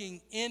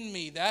working in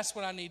me, that's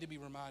what I need to be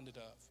reminded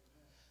of.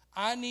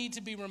 I need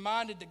to be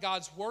reminded that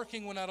God's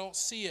working when I don't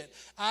see it.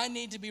 I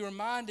need to be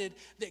reminded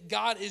that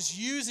God is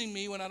using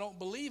me when I don't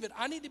believe it.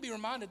 I need to be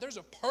reminded there's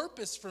a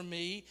purpose for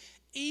me,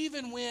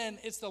 even when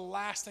it's the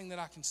last thing that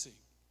I can see.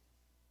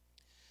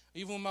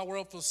 Even when my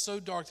world feels so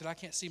dark that I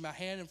can't see my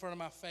hand in front of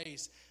my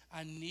face,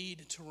 I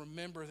need to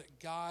remember that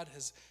God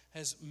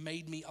has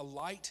made me a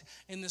light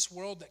in this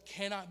world that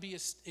cannot be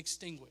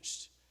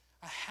extinguished.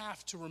 I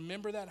have to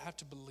remember that. I have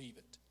to believe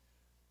it.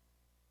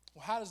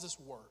 Well, how does this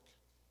work?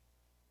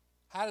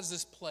 How does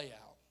this play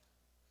out?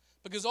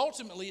 Because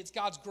ultimately, it's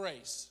God's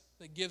grace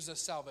that gives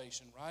us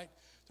salvation, right?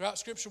 Throughout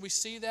Scripture, we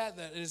see that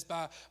it is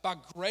by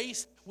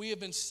grace we have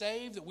been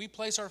saved, that we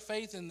place our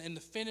faith in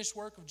the finished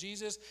work of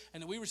Jesus,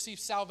 and that we receive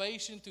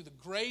salvation through the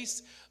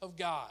grace of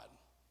God.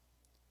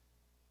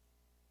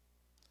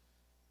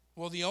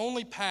 Well, the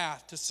only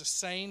path to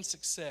sustain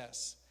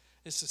success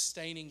is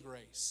sustaining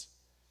grace.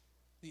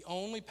 The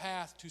only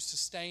path to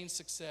sustain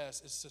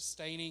success is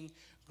sustaining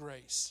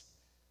grace.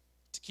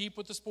 To keep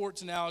with the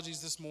sports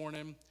analogies this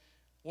morning,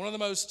 one of the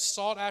most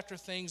sought after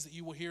things that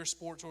you will hear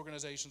sports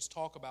organizations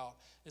talk about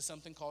is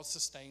something called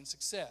sustained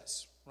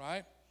success,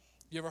 right?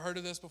 You ever heard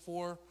of this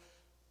before?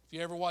 If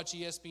you ever watch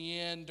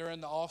ESPN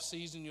during the off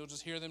season, you'll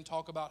just hear them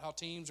talk about how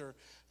teams are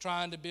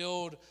trying to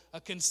build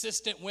a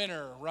consistent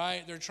winner,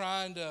 right? They're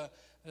trying to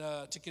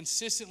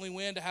consistently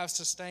win, to have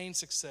sustained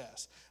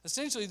success.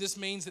 Essentially, this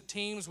means that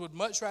teams would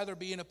much rather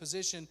be in a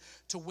position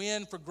to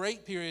win for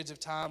great periods of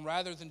time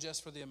rather than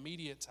just for the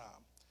immediate time.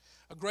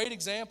 A great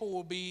example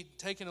will be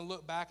taking a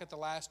look back at the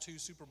last two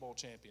Super Bowl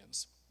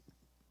champions.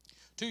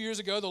 2 years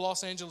ago, the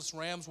Los Angeles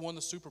Rams won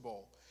the Super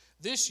Bowl.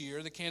 This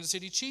year, the Kansas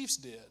City Chiefs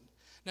did.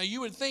 Now,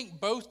 you would think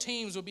both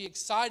teams would be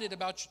excited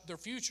about their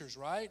futures,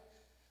 right?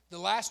 The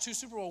last two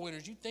Super Bowl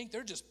winners, you'd think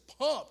they're just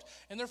pumped,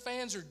 and their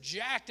fans are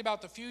jacked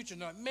about the future.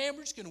 And they're like, man,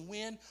 we're just going to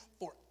win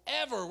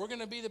forever. We're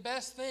going to be the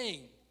best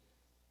thing.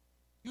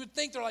 You would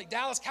think they're like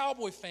Dallas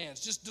Cowboy fans,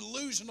 just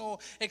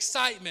delusional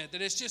excitement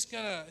that it's just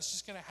gonna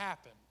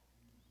happen.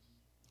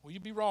 Well,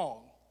 you'd be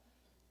wrong,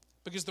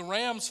 because the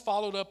Rams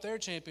followed up their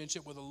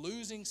championship with a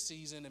losing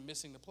season and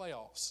missing the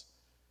playoffs.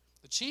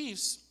 The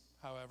Chiefs,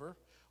 however,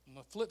 on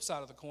the flip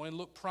side of the coin,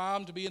 look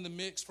primed to be in the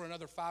mix for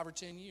another 5 or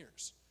 10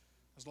 years.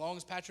 As long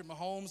as Patrick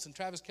Mahomes and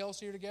Travis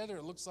Kelce are together,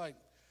 it looks like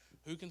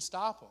who can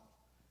stop them?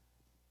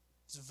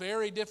 It's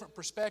very different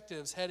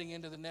perspectives heading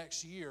into the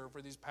next year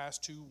for these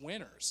past two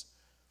winners.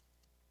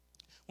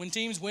 When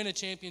teams win a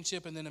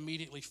championship and then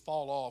immediately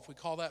fall off, we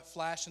call that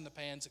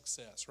flash-in-the-pan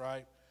success,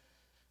 right?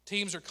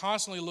 Teams are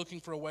constantly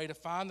looking for a way to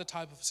find the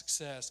type of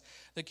success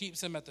that keeps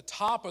them at the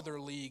top of their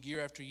league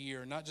year after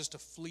year, not just a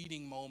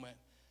fleeting moment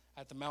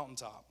at the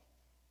mountaintop.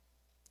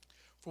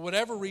 For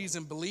whatever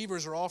reason,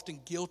 believers are often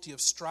guilty of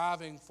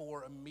striving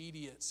for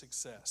immediate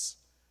success.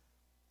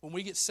 When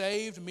we get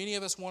saved, many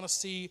of us want to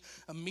see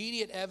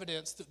immediate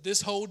evidence that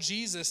this whole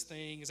Jesus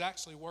thing is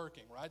actually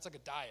working, right? It's like a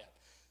diet.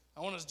 I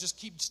want to just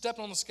keep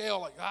stepping on the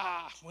scale like,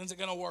 when's it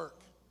going to work,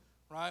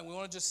 right? We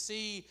want to just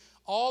see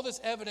all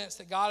this evidence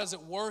that God is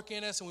at work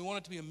in us, and we want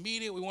it to be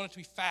immediate. We want it to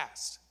be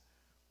fast.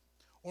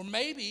 Or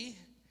maybe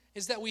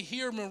is that we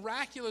hear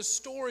miraculous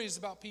stories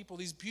about people,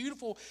 these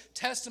beautiful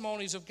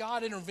testimonies of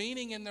God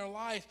intervening in their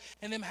life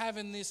and them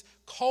having this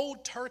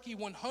cold turkey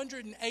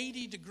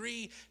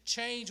 180-degree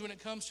change when it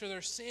comes to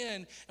their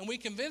sin. And we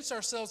convince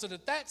ourselves that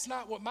if that's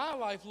not what my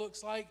life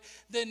looks like,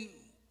 then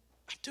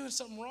I'm doing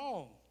something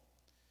wrong.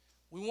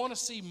 We want to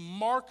see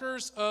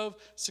markers of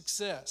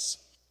success.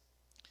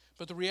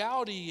 But the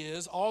reality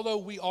is, although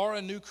we are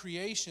a new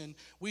creation,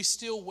 we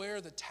still wear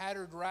the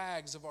tattered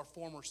rags of our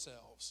former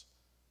selves.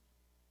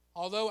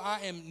 Although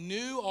I am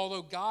new,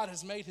 although God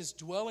has made his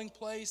dwelling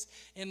place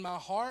in my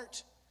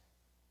heart,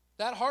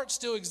 that heart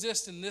still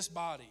exists in this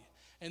body.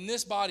 And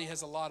this body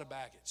has a lot of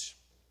baggage.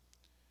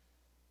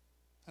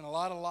 And a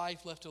lot of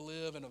life left to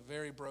live in a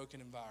very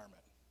broken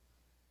environment.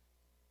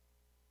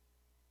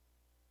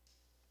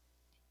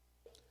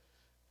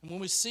 And when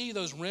we see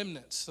those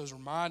remnants, those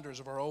reminders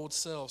of our old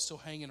selves still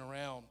hanging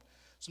around,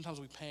 sometimes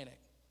we panic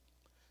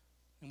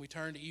and we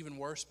turn to even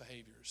worse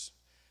behaviors,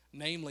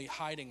 namely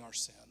hiding our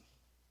sin.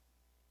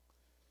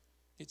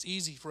 It's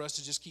easy for us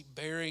to just keep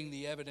burying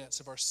the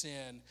evidence of our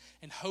sin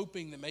and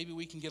hoping that maybe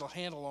we can get a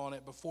handle on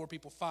it before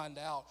people find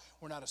out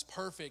we're not as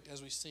perfect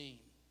as we seem.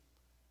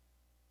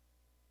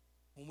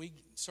 When we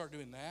start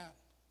doing that,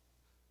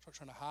 start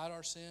trying to hide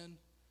our sin,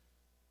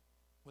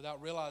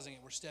 without realizing it,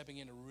 we're stepping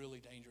into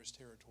really dangerous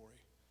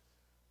territory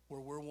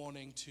where we're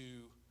wanting to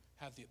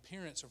have the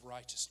appearance of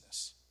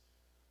righteousness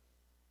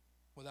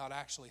without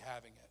actually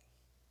having it.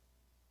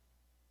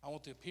 I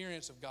want the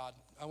appearance of God.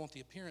 I want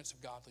the appearance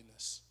of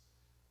godliness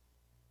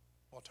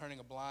while turning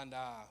a blind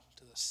eye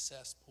to the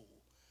cesspool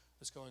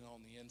that's going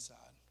on the inside.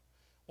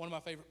 One of my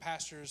favorite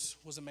pastors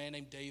was a man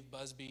named Dave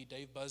Busby.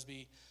 Dave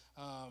Busby,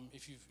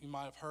 if you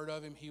might have heard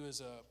of him, he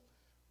was a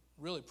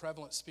really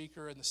prevalent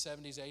speaker in the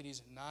 70s,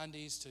 80s, and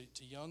 90s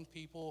to young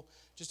people,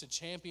 just a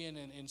champion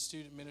in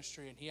student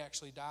ministry. And he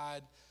actually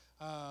died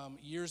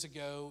years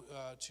ago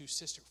to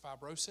cystic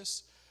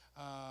fibrosis.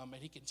 And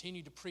he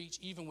continued to preach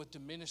even with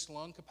diminished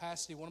lung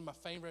capacity. One of my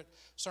favorite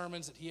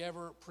sermons that he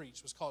ever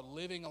preached was called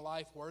Living a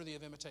Life Worthy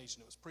of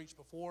Imitation. It was preached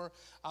before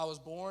I was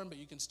born, but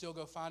you can still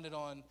go find it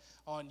on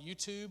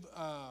YouTube.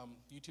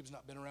 YouTube's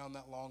not been around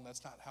that long.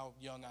 That's not how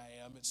young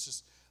I am. It's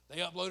just they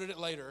uploaded it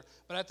later.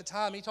 But at the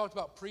time, he talked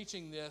about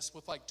preaching this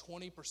with like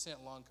 20%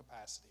 lung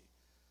capacity.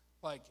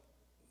 Like,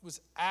 was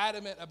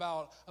adamant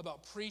about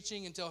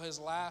preaching until his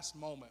last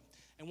moment.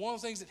 And one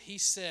of the things that he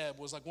said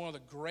was like one of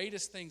the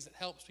greatest things that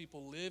helps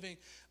people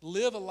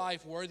live a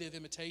life worthy of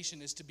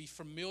imitation is to be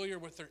familiar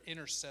with their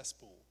inner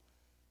cesspool.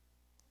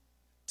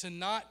 To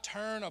not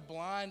turn a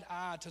blind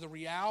eye to the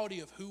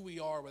reality of who we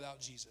are without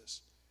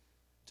Jesus.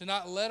 To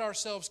not let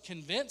ourselves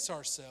convince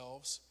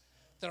ourselves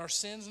that our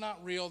sin's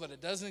not real, that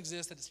it doesn't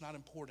exist, that it's not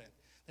important,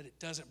 that it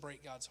doesn't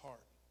break God's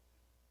heart.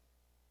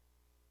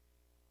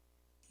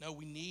 No,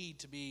 we need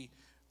to be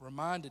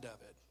reminded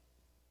of it.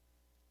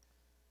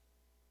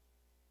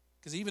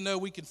 Because even though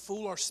we can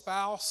fool our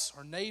spouse,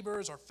 our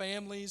neighbors, our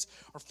families,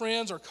 our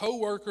friends, our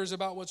co-workers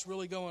about what's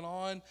really going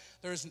on,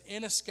 there is an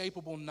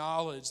inescapable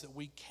knowledge that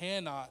we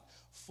cannot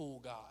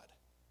fool God.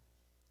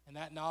 And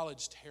that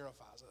knowledge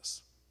terrifies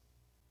us.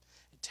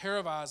 It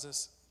terrifies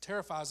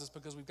us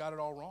because we've got it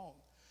all wrong.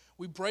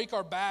 We break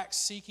our backs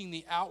seeking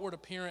the outward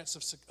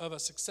appearance of a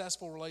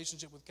successful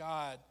relationship with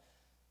God.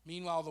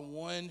 Meanwhile, the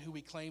one who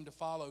we claim to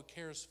follow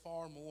cares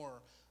far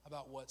more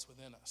about what's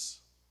within us.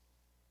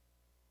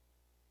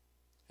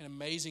 An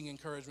amazing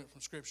encouragement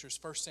from Scripture is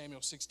 1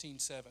 Samuel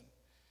 16:7.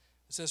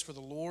 It says, "For the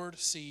Lord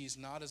sees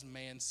not as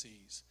man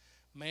sees.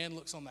 Man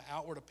looks on the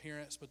outward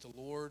appearance, but the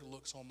Lord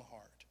looks on the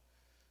heart."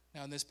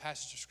 Now, in this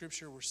passage of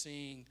Scripture, we're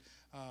seeing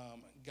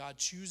God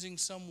choosing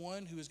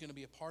someone who is going to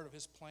be a part of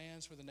his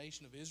plans for the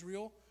nation of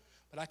Israel.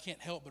 But I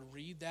can't help but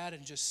read that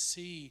and just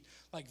see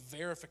like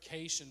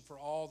verification for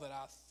all that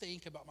I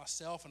think about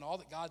myself and all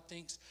that God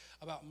thinks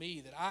about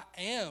me, that I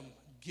am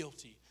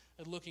guilty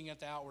at looking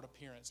at the outward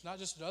appearance, not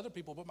just at other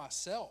people, but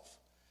myself.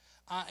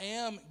 I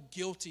am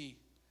guilty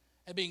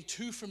at being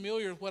too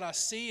familiar with what I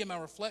see in my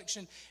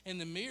reflection in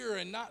the mirror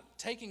and not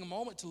taking a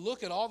moment to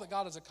look at all that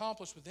God has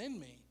accomplished within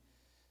me.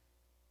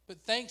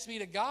 But thanks be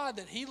to God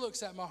that He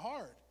looks at my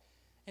heart.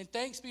 And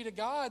thanks be to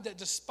God that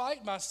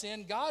despite my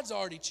sin, God's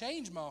already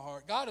changed my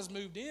heart. God has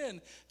moved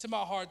in to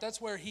my heart. That's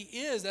where He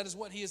is. That is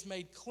what He has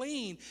made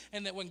clean.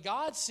 And that when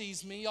God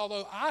sees me,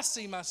 although I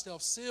see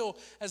myself still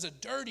as a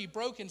dirty,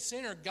 broken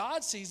sinner,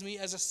 God sees me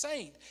as a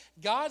saint.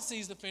 God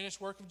sees the finished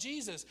work of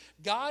Jesus.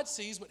 God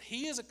sees what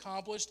He has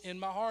accomplished in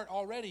my heart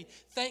already.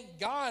 Thank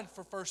God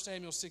for 1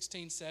 Samuel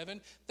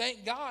 16:7.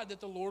 Thank God that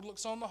the Lord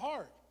looks on the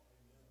heart.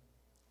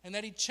 And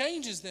that He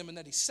changes them, and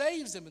that He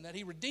saves them, and that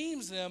He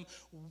redeems them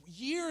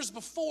years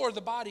before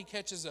the body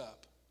catches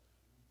up.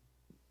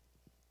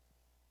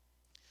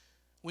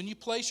 When you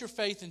place your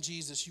faith in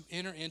Jesus, you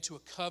enter into a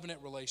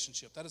covenant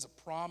relationship. That is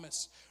a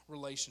promise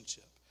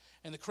relationship.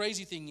 And the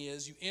crazy thing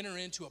is, you enter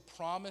into a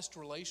promised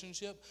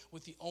relationship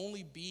with the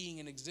only being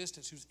in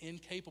existence who's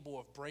incapable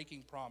of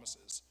breaking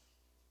promises.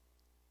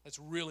 That's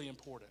really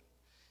important.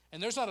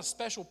 And there's not a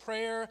special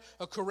prayer,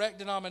 a correct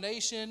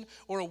denomination,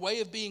 or a way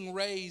of being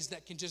raised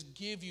that can just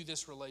give you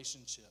this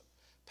relationship.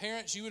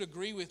 Parents, you would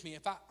agree with me.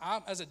 If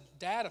I'm as a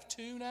dad of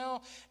 2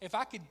 now, if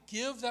I could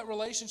give that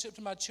relationship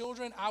to my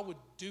children, I would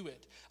do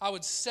it. I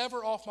would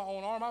sever off my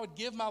own arm. I would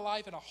give my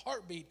life in a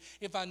heartbeat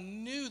if I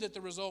knew that the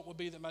result would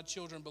be that my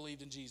children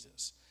believed in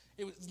Jesus.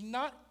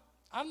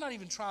 I'm not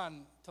even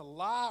trying to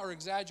lie or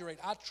exaggerate.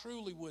 I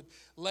truly would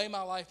lay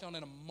my life down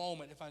in a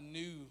moment if I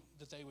knew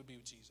that they would be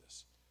with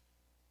Jesus.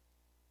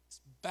 As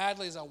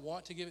badly as I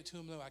want to give it to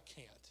them, though, I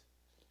can't.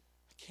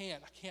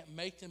 I can't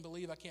make them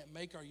believe. I can't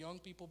make our young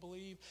people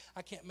believe.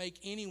 I can't make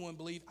anyone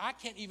believe. I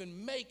can't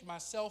even make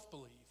myself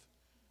believe.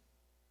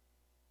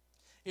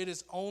 It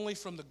is only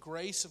from the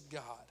grace of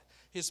God,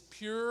 His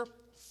pure,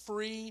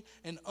 free,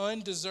 and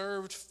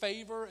undeserved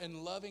favor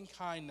and loving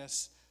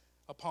kindness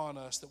upon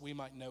us that we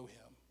might know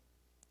Him.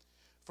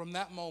 From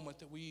that moment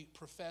that we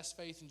profess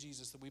faith in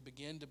Jesus, that we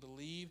begin to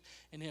believe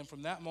in him,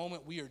 from that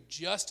moment we are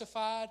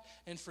justified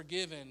and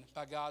forgiven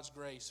by God's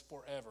grace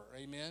forever.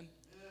 Amen?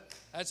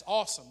 That's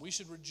awesome. We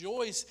should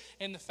rejoice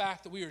in the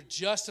fact that we are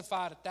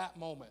justified at that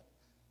moment.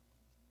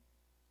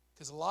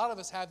 Because a lot of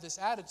us have this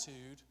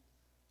attitude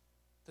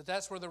that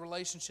that's where the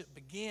relationship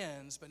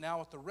begins, but now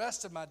with the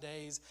rest of my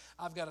days,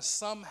 I've got to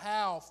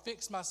somehow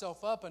fix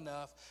myself up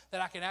enough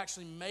that I can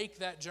actually make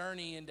that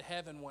journey into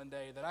heaven one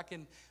day, that I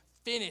can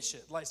finish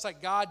it. It's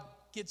like God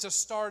gets us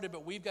started,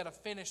 but we've got to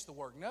finish the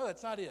work. No,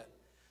 that's not it.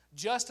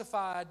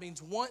 Justified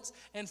means once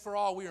and for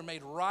all we are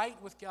made right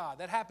with God.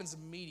 That happens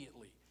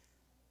immediately.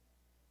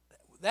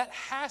 That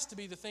has to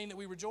be the thing that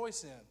we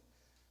rejoice in.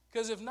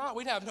 Because if not,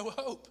 we'd have no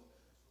hope.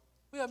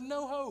 We have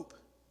no hope.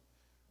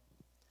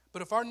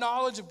 But if our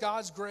knowledge of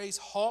God's grace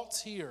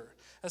halts here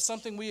as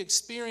something we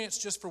experience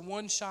just for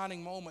one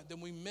shining moment,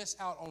 then we miss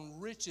out on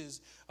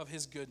riches of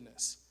his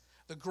goodness.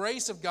 The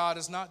grace of God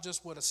is not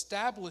just what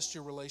established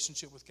your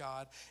relationship with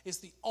God. It's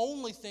the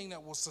only thing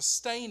that will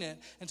sustain it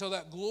until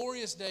that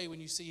glorious day when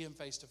you see him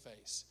face to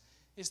face.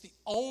 It's the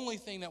only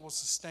thing that will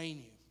sustain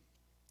you.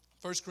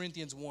 1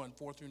 Corinthians 1,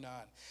 4 through 9.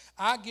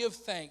 I give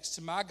thanks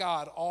to my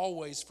God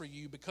always for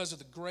you because of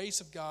the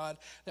grace of God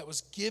that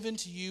was given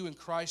to you in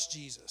Christ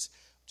Jesus.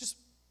 Just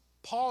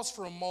pause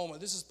for a moment.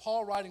 This is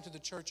Paul writing to the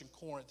church in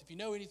Corinth. If you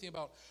know anything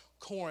about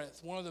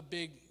Corinth, one of the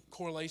big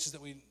correlations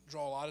that we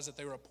draw a lot is that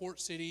they were a port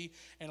city,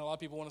 and a lot of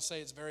people want to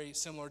say it's very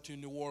similar to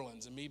New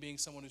Orleans. And me being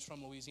someone who's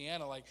from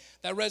Louisiana,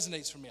 that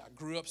resonates for me. I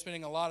grew up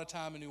spending a lot of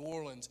time in New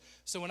Orleans.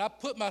 So when I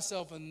put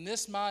myself in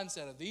this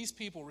mindset of these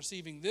people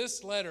receiving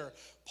this letter,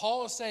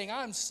 Paul is saying,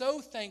 I'm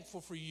so thankful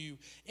for you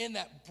in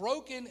that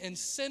broken and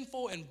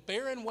sinful and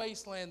barren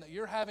wasteland that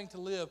you're having to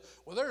live,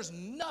 where there's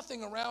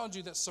nothing around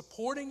you that's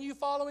supporting you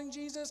following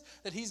Jesus,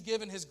 that he's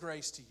given his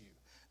grace to you,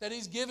 that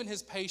he's given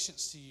his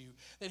patience to you,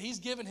 that he's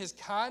given his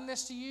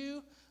kindness to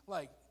you.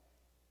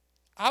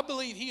 I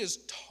believe he is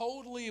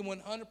totally and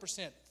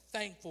 100%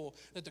 thankful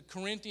that the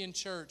Corinthian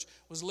church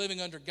was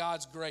living under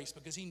God's grace,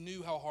 because he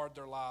knew how hard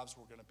their lives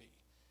were going to be.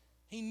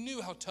 He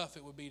knew how tough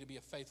it would be to be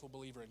a faithful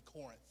believer in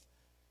Corinth.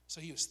 So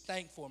he was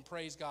thankful and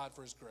praised God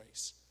for his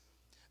grace.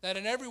 That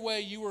in every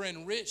way you were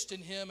enriched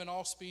in him in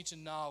all speech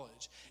and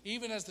knowledge,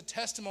 even as the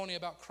testimony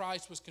about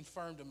Christ was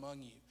confirmed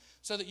among you,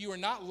 so that you are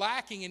not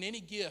lacking in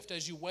any gift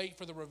as you wait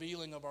for the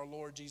revealing of our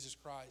Lord Jesus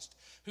Christ,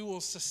 who will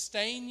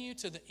sustain you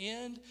to the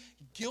end,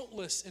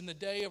 guiltless in the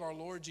day of our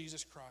Lord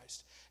Jesus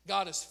Christ.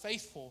 God is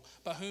faithful,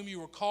 by whom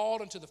you were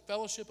called unto the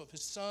fellowship of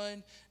his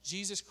Son,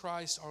 Jesus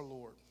Christ our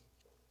Lord.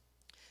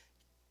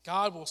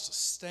 God will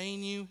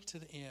sustain you to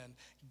the end,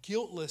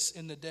 guiltless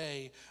in the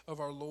day of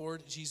our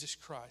Lord Jesus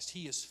Christ.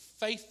 He is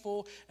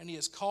faithful, and he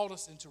has called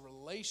us into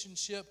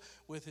relationship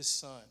with his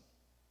Son.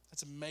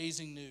 That's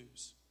amazing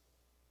news.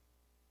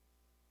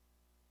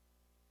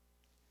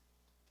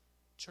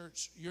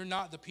 Church, you're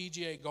not the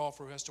PGA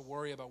golfer who has to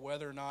worry about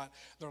whether or not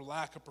their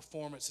lack of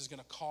performance is going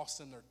to cost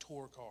them their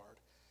tour card.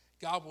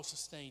 God will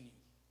sustain you.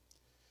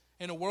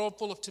 In a world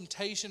full of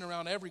temptation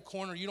around every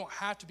corner, you don't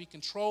have to be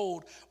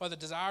controlled by the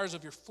desires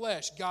of your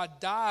flesh.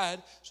 God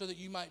died so that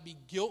you might be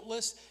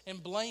guiltless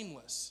and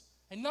blameless.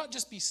 And not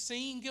just be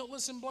seen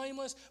guiltless and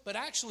blameless, but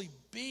actually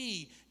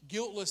be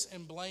guiltless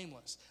and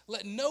blameless.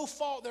 Let no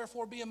fault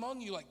therefore be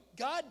among you.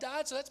 God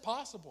died so that's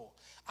possible.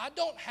 I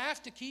don't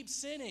have to keep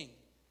sinning.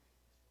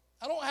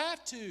 I don't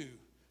have to.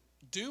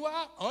 Do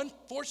I?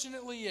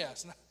 Unfortunately,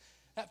 yes.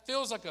 That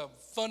feels like a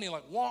funny,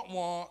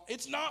 wah-wah.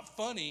 It's not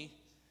funny.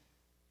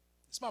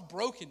 It's my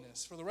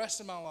brokenness for the rest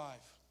of my life.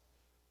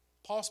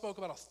 Paul spoke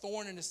about a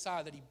thorn in his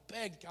side that he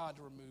begged God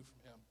to remove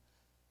from him.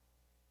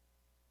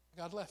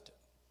 God left it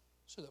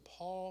so that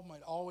Paul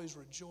might always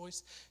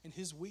rejoice in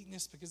his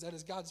weakness, because that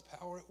is God's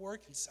power at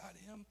work inside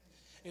him.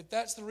 If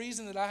that's the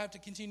reason that I have to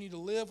continue to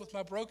live with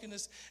my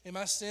brokenness and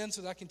my sin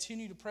so that I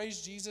continue to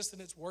praise Jesus, then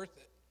it's worth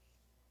it.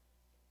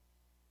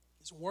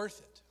 It's worth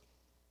it.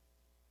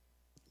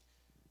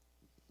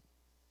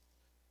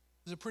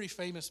 There's a pretty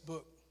famous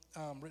book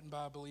written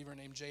by a believer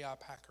named J.I.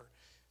 Packer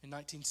in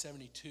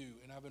 1972,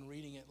 and I've been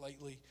reading it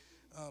lately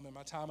in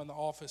my time in the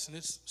office, and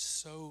it's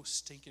so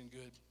stinking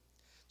good.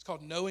 It's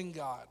called Knowing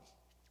God,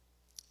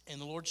 and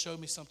the Lord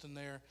showed me something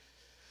there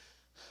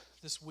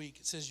this week.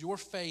 It says, your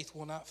faith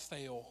will not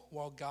fail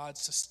while God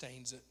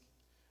sustains it.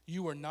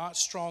 You are not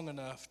strong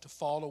enough to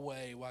fall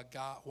away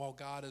while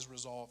God is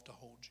resolved to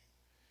hold you.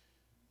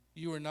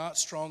 You are not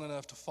strong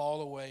enough to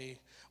fall away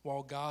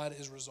while God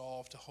is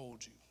resolved to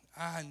hold you.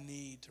 I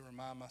need to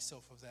remind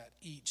myself of that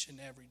each and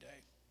every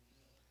day.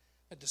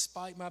 That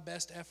despite my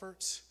best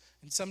efforts,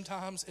 and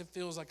sometimes it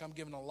feels like I'm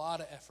giving a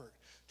lot of effort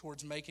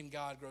towards making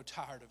God grow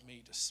tired of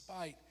me,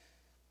 despite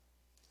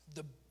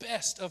the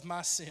best of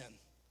my sin,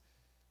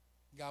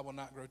 God will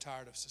not grow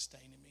tired of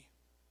sustaining me.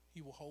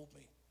 He will hold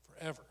me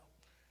forever.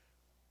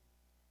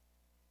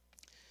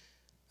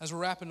 As we're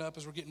wrapping up,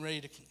 as we're getting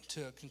ready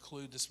to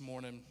conclude this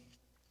morning,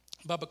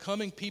 by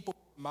becoming people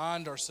who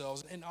remind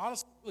ourselves, and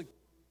honestly, really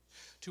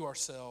to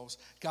ourselves,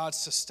 God's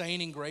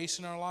sustaining grace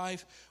in our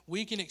life,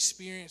 we can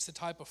experience the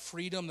type of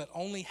freedom that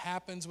only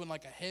happens when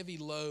like a heavy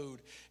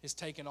load is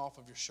taken off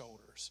of your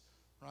shoulders,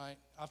 right?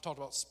 I've talked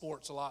about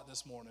sports a lot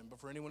this morning, but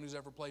for anyone who's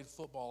ever played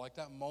football, like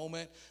that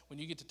moment when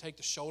you get to take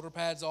the shoulder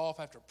pads off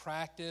after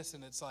practice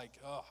and it's like,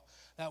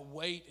 that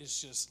weight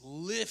is just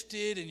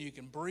lifted and you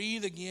can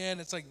breathe again.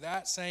 It's like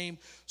that same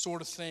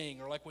sort of thing.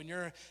 Or like when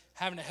you're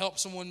having to help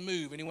someone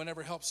move. Anyone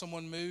ever help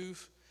someone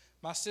move?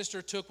 My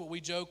sister took what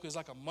we joke was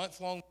like a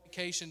month-long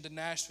vacation to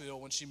Nashville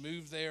when she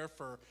moved there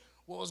for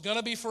what was going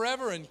to be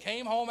forever and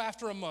came home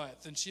after a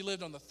month. And she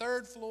lived on the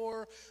 3rd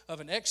floor of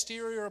an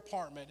exterior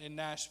apartment in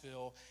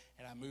Nashville.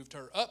 And I moved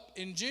her up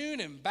in June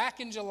and back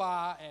in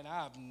July, and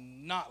I've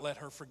not let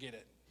her forget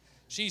it.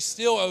 She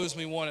still owes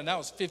me one, and that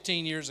was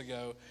 15 years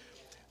ago.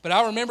 But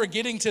I remember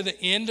getting to the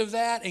end of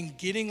that and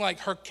getting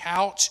like her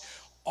couch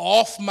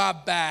off my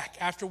back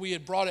after we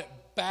had brought it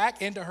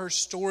back into her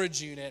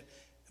storage unit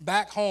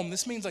back home.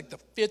 This means like the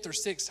 5th or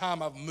 6th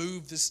time I've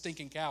moved this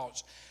stinking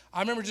couch.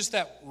 I remember just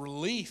that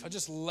relief. I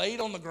just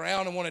laid on the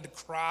ground and wanted to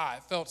cry. I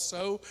felt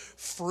so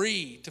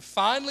free to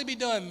finally be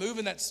done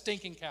moving that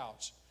stinking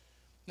couch.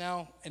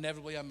 Now,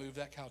 inevitably, I moved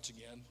that couch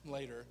again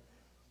later.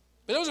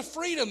 But there was a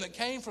freedom that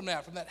came from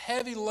that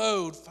heavy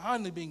load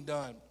finally being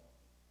done.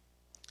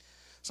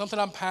 Something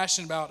I'm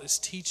passionate about is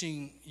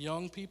teaching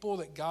young people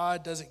that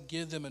God doesn't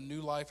give them a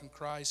new life in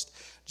Christ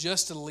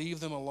just to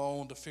leave them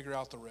alone to figure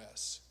out the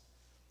rest.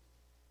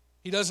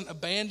 He doesn't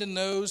abandon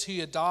those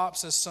he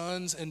adopts as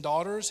sons and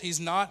daughters. He's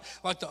not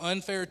like the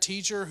unfair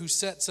teacher who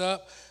sets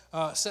up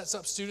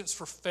students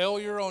for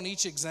failure on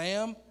each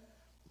exam.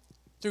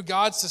 Through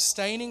God's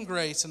sustaining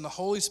grace and the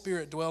Holy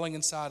Spirit dwelling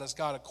inside us,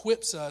 God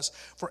equips us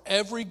for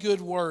every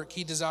good work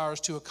he desires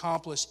to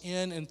accomplish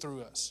in and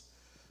through us.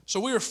 So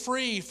we are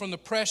free from the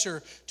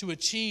pressure to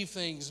achieve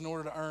things in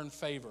order to earn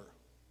favor.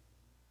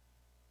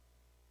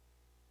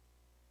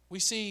 We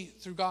see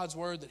through God's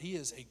word that he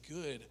is a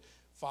good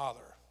father.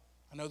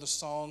 I know the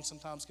song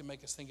sometimes can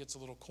make us think it's a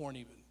little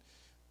corny, but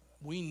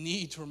we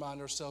need to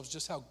remind ourselves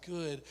just how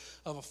good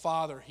of a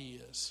father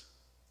he is.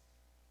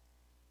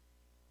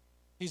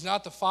 He's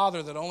not the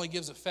father that only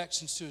gives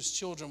affections to his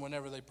children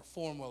whenever they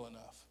perform well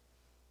enough.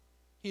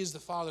 He is the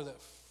father that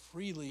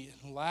freely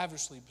and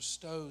lavishly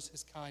bestows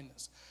his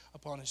kindness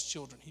upon his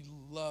children. He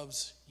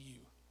loves you,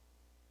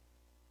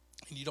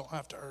 and you don't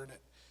have to earn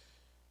it.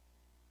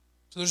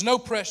 So there's no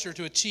pressure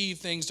to achieve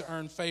things to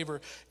earn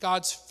favor.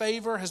 God's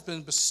favor has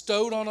been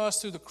bestowed on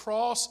us through the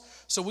cross,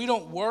 so we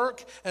don't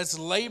work as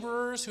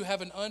laborers who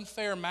have an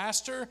unfair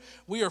master.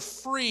 We are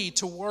free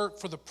to work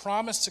for the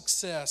promised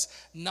success,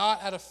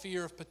 not out of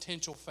fear of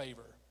potential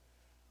favor.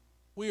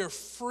 We are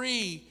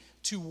free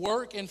to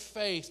work in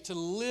faith, to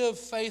live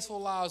faithful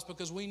lives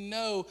because we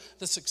know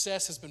the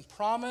success has been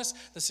promised.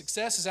 The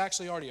success has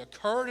actually already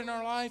occurred in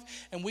our life,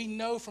 and we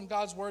know from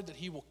God's word that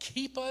he will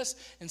keep us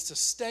and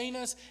sustain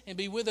us and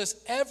be with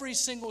us every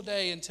single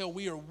day until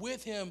we are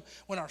with him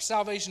when our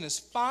salvation is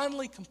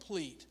finally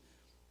complete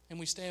and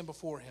we stand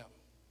before him.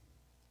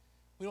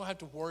 We don't have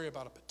to worry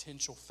about a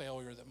potential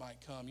failure that might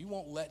come. You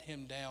won't let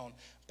him down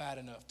bad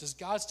enough. Does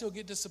God still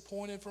get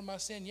disappointed from my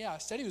sin? Yeah, I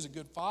said he was a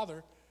good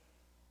father.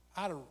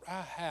 I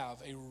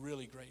have a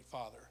really great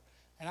father,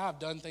 and I've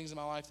done things in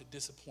my life that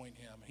disappoint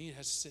him. He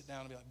has to sit down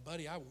and be like,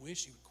 buddy, I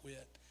wish you would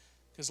quit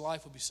because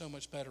life would be so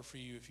much better for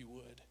you if you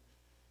would.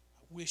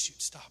 I wish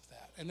you'd stop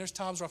that. And there's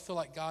times where I feel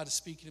like God is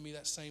speaking to me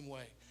that same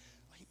way.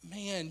 Like,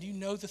 man, do you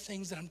know the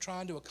things that I'm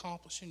trying to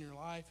accomplish in your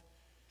life?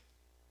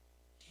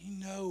 Do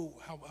you know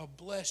how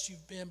blessed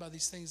you've been by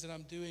these things that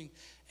I'm doing?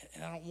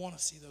 And I don't want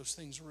to see those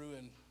things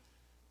ruined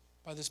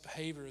by this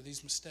behavior or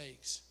these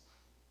mistakes.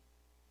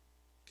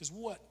 Because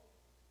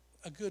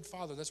a good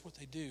father, that's what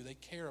they do. They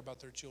care about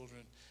their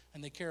children,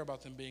 and they care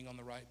about them being on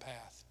the right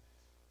path.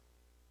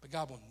 But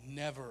God will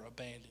never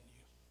abandon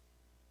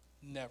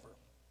you. Never.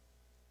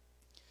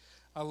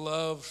 I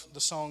love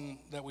the song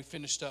that we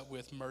finished up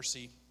with,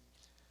 Mercy.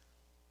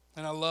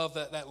 And I love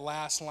that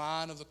last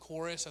line of the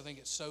chorus. I think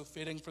it's so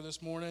fitting for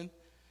this morning.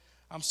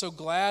 I'm so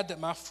glad that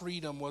my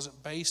freedom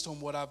wasn't based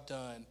on what I've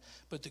done,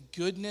 but the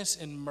goodness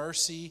and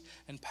mercy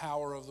and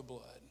power of the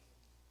blood.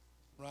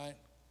 Right?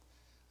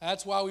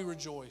 That's why we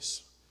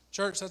rejoice.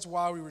 Church, that's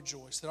why we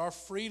rejoice, that our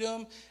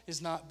freedom is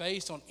not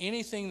based on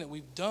anything that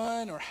we've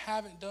done or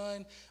haven't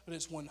done, but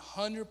it's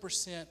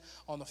 100%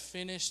 on the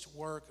finished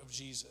work of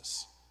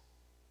Jesus.